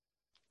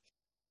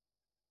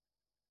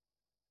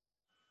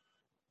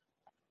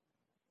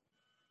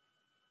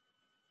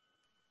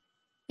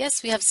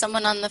 Yes, we have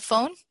someone on the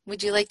phone.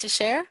 Would you like to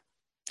share?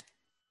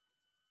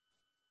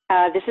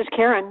 This is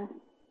Karen.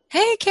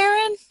 Hey,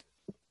 Karen.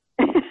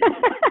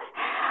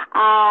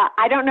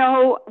 I don't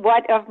know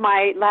what of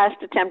my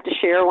last attempt to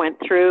share went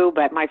through,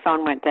 but my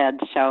phone went dead,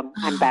 so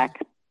I'm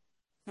back.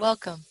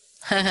 Welcome.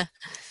 I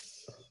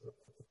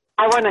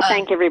want to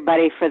thank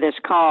everybody for this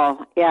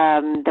call.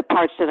 The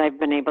parts that I've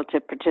been able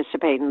to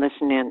participate and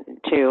listen in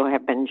to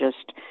have been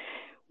just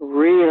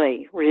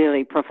really,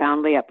 really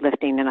profoundly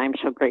uplifting, and I'm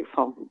so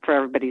grateful for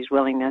everybody's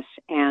willingness.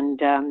 And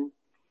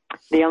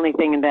the only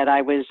thing that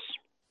I was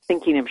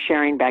thinking of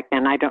sharing back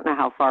then, I don't know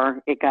how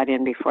far it got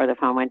in before the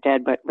phone went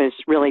dead, but was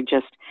really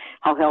just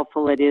how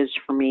helpful it is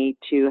for me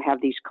to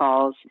have these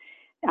calls,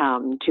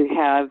 to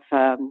have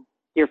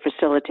your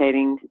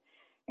facilitating,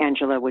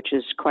 Angela, which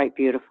is quite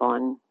beautiful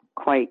and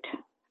quite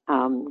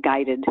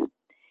guided.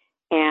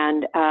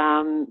 and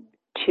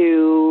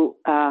to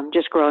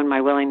just grow in my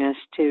willingness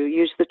to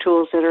use the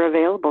tools that are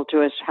available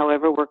to us,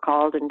 however we're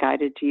called and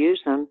guided to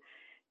use them,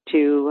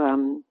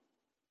 to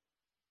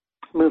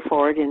move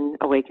forward in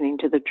awakening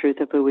to the truth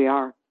of who we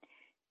are.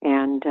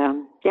 And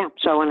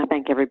so I want to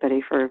thank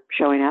everybody for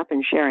showing up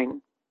and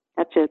sharing.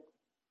 That's it.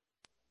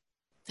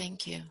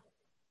 Thank you.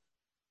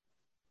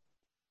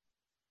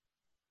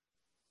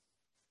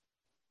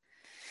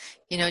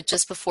 You know,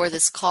 just before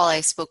this call,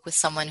 I spoke with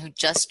someone who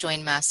just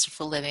joined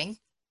Masterful Living,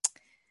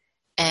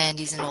 and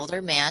he's an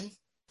older man.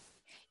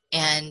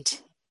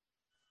 And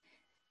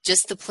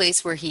just the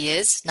place where he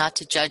is, not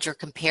to judge or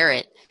compare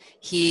it,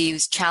 he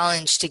was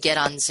challenged to get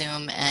on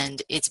Zoom,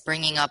 and it's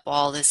bringing up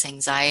all this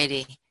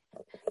anxiety.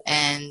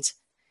 And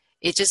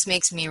it just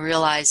makes me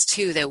realize,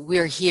 too, that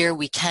we're here,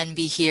 we can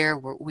be here,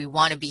 we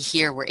want to be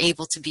here, we're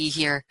able to be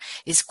here,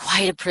 is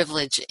quite a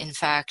privilege. In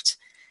fact,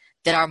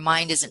 that our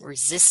mind isn't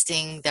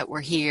resisting that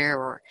we're here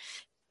or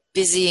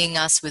busying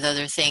us with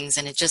other things.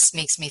 And it just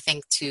makes me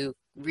think to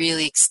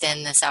really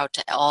extend this out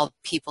to all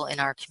people in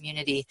our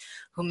community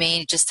who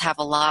may just have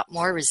a lot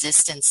more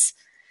resistance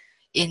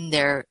in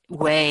their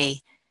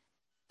way.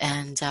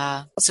 And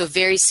so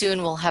very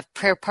soon we'll have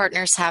prayer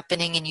partners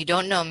happening, and you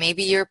don't know,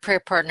 maybe your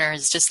prayer partner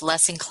is just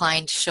less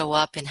inclined to show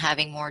up and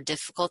having more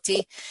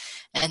difficulty,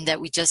 and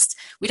that we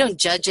don't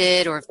judge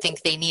it or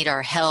think they need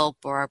our help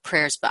or our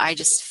prayers, but I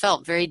just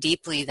felt very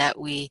deeply that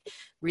we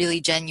really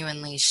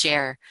genuinely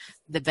share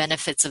the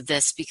benefits of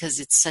this,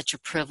 because it's such a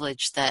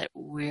privilege that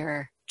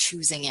we're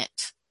choosing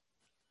it.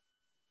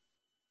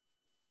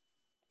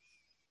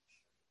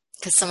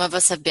 Because some of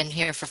us have been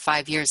here for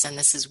 5 years, and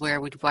this is where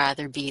we'd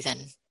rather be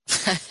than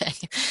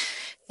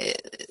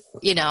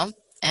you know,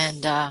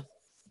 and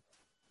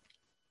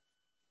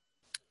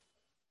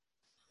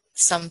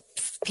some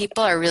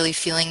people are really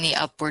feeling the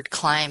upward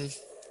climb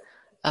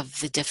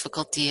of the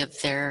difficulty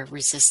of their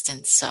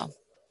resistance. So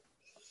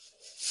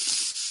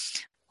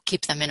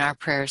keep them in our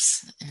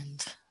prayers.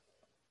 And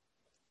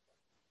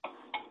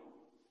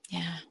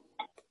yeah.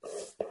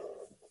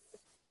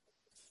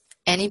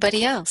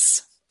 Anybody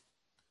else?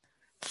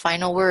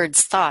 Final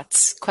words,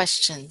 thoughts,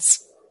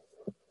 questions?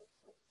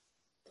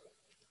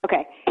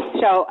 Okay,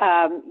 so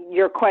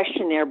your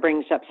question there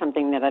brings up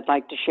something that I'd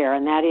like to share,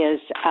 and that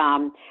is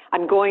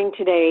I'm going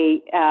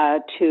today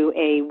to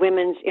a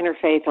women's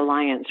interfaith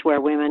alliance where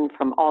women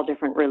from all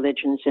different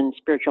religions and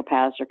spiritual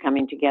paths are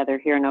coming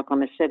together here in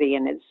Oklahoma City,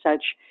 and it's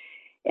such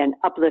an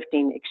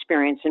uplifting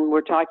experience. And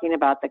we're talking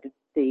about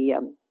the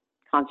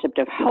concept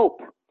of hope.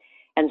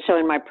 And so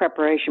in my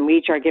preparation, we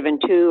each are given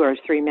 2 or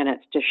 3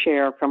 minutes to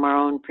share from our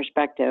own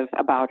perspective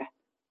about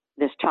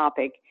this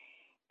topic.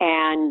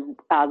 And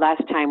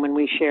last time when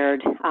we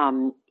shared,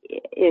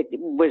 it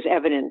was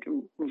evident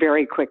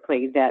very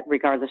quickly that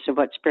regardless of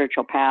what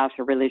spiritual path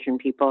or religion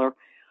people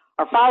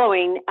are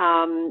following,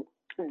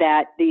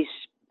 that these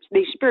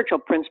spiritual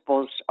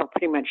principles are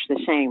pretty much the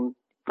same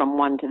from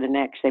one to the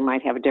next. They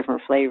might have a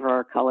different flavor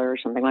or color or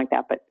something like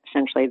that, but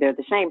essentially they're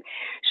the same.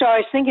 So I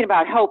was thinking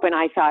about hope, and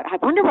I thought, I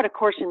wonder what A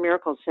Course in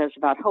Miracles says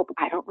about hope.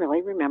 I don't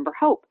really remember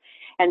hope.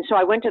 And so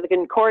I went to the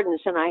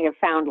concordance, and I have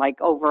found like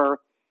over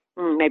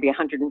maybe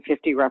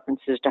 150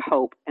 references to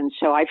hope. And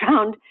so I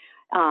found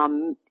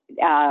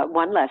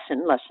one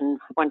lesson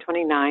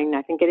 129,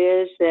 I think it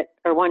is,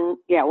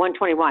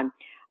 121,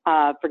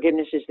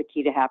 forgiveness is the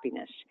key to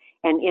happiness.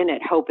 And in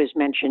it, hope is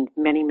mentioned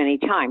many, many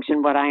times.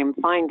 And what I am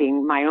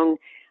finding, my own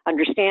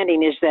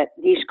understanding, is that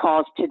these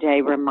calls today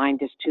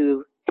remind us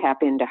to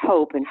tap into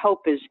hope. And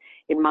hope is,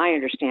 in my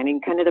understanding,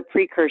 kind of the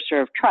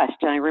precursor of trust.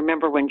 And I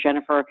remember when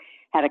Jennifer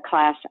had a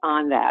class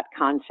on that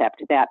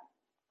concept, that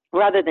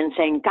rather than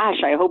saying,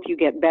 gosh, I hope you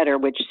get better,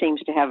 which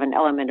seems to have an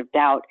element of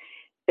doubt,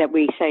 that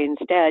we say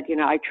instead,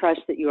 I trust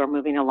that you are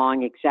moving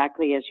along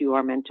exactly as you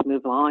are meant to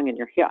move along, and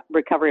your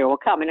recovery will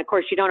come. And of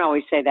course, you don't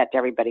always say that to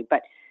everybody,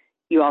 but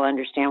you all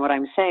understand what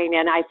I'm saying.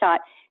 And I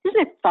thought,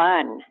 isn't it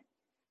fun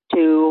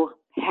to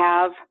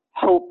have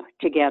hope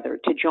together,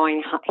 to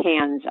join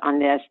hands on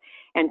this,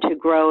 and to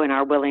grow in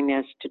our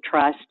willingness to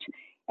trust.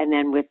 And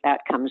then with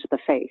that comes the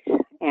faith.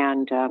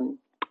 And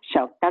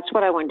so that's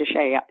what I wanted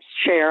to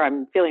share.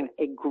 I'm feeling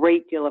a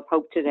great deal of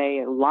hope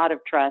today, a lot of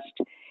trust,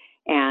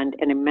 and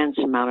an immense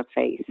amount of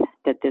faith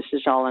that this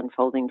is all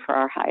unfolding for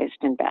our highest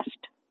and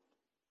best.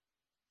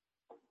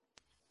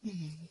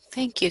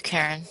 Thank you,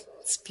 Karen.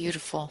 It's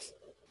beautiful.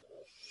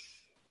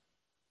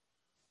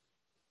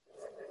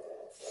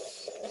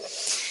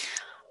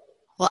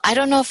 Well, I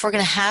don't know if we're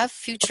going to have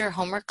future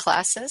homework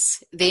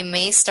classes. They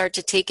may start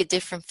to take a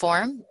different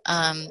form.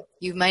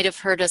 You might have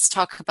heard us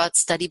talk about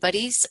study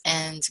buddies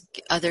and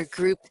other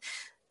group.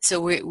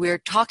 So we're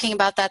talking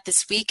about that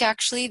this week,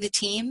 actually, the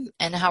team,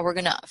 and how we're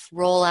going to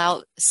roll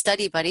out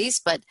study buddies.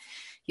 But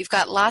you've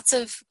got lots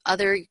of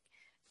other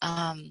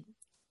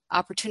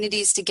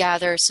opportunities to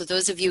gather. So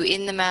those of you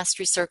in the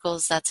Mastery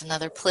Circles, that's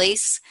another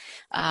place.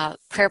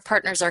 Prayer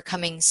partners are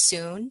coming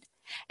soon.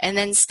 And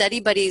then study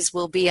buddies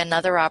will be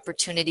another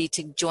opportunity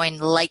to join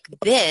like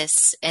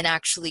this and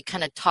actually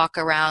kind of talk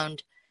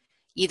around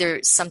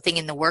either something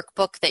in the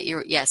workbook that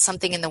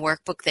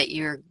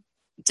you're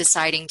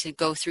deciding to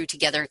go through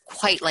together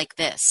quite like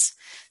this.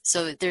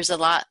 So there's a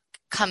lot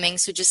coming,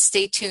 so just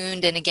stay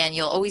tuned. And again,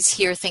 you'll always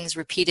hear things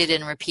repeated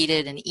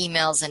and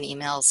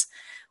emails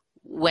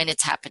when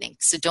it's happening.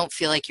 So don't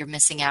feel like you're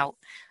missing out.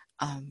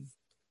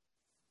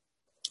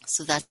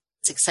 So that's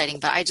exciting.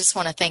 But I just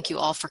want to thank you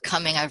all for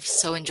coming. I've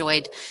so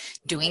enjoyed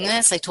doing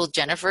this. I told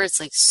Jennifer it's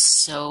like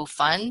so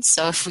fun.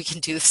 So if we can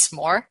do this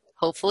more,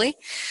 hopefully.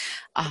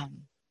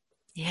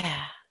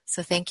 Yeah.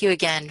 So thank you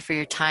again for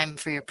your time,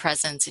 for your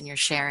presence and your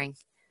sharing.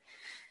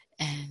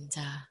 And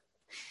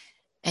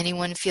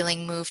anyone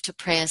feeling moved to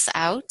pray us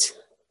out?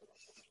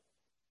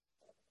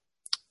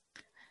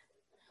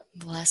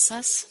 Bless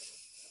us.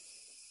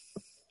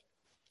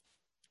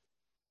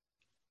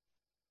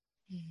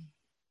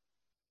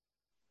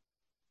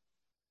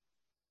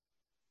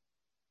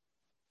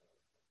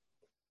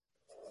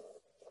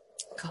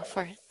 Go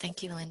for it.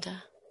 Thank you,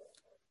 Linda.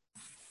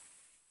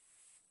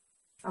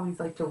 I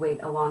always like to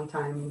wait a long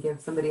time and give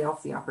somebody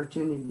else the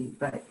opportunity,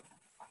 but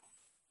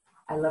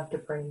I love to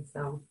pray,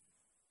 so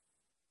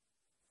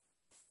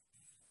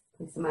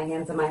placing my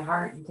hands on my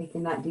heart and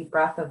taking that deep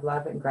breath of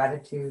love and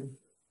gratitude.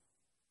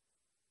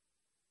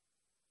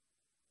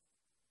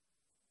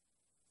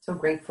 So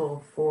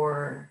grateful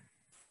for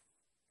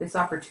this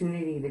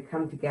opportunity to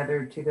come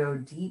together to go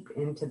deep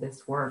into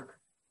this work.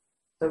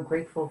 So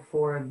grateful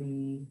for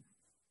the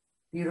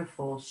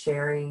beautiful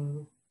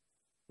sharing,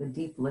 the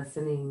deep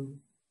listening,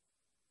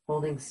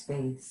 holding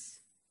space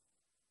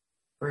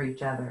for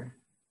each other.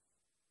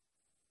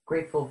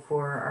 Grateful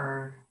for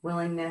our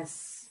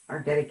willingness, our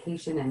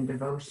dedication and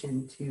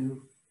devotion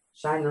to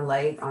shine the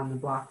light on the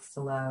blocks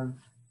to love.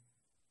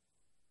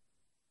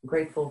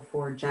 Grateful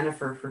for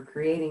Jennifer for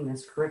creating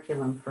this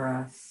curriculum for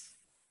us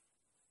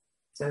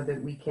so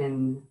that we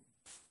can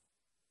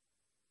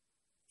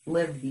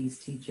live these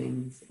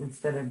teachings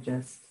instead of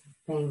just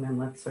paying them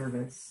lip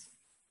service.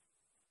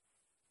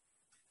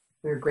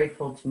 We're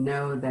grateful to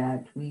know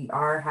that we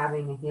are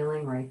having a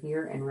healing right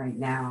here and right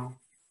now,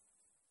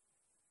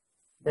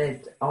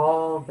 that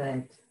all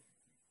that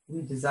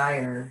we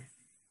desire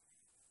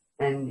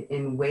and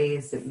in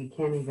ways that we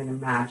can't even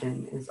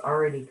imagine is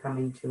already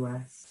coming to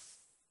us.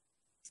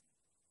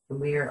 And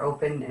we are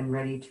open and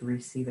ready to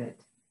receive it.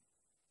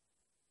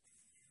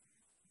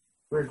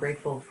 We're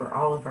grateful for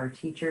all of our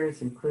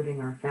teachers,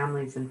 including our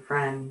families and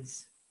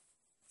friends,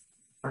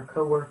 our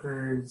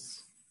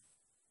coworkers,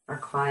 our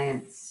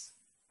clients,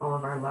 all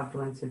of our loved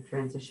ones who've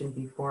transitioned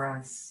before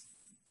us,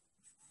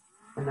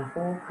 and the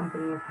whole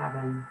company of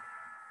heaven,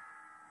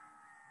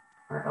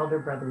 our elder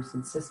brothers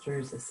and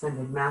sisters,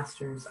 ascended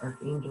masters,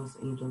 archangels,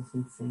 angels,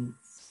 and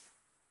saints.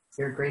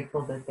 We're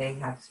grateful that they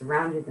have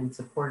surrounded and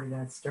supported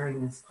us during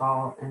this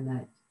call and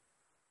that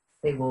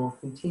they will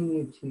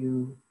continue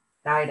to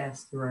guide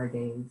us through our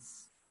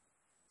days.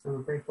 And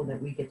we're grateful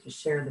that we get to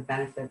share the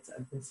benefits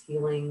of this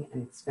healing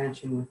and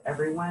expansion with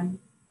everyone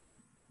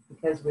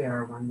because we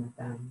are one with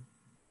them.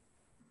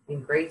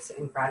 In grace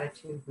and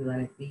gratitude, we let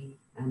it be,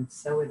 and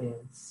so it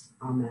is.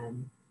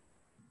 Amen.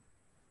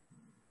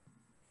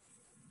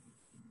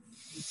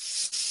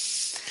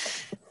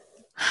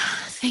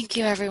 Thank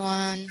you,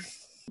 everyone.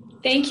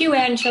 Thank you,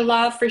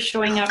 Angela, for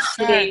showing up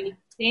today.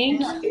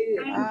 Thank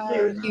you.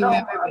 Thank you,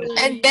 everybody.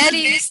 And Betty,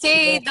 you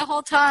stayed the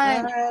whole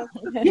time.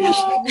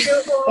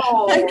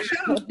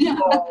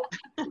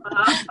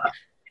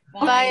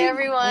 Bye,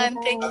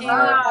 everyone. Thank you.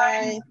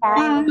 Bye.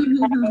 Bye.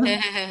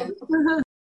 Bye.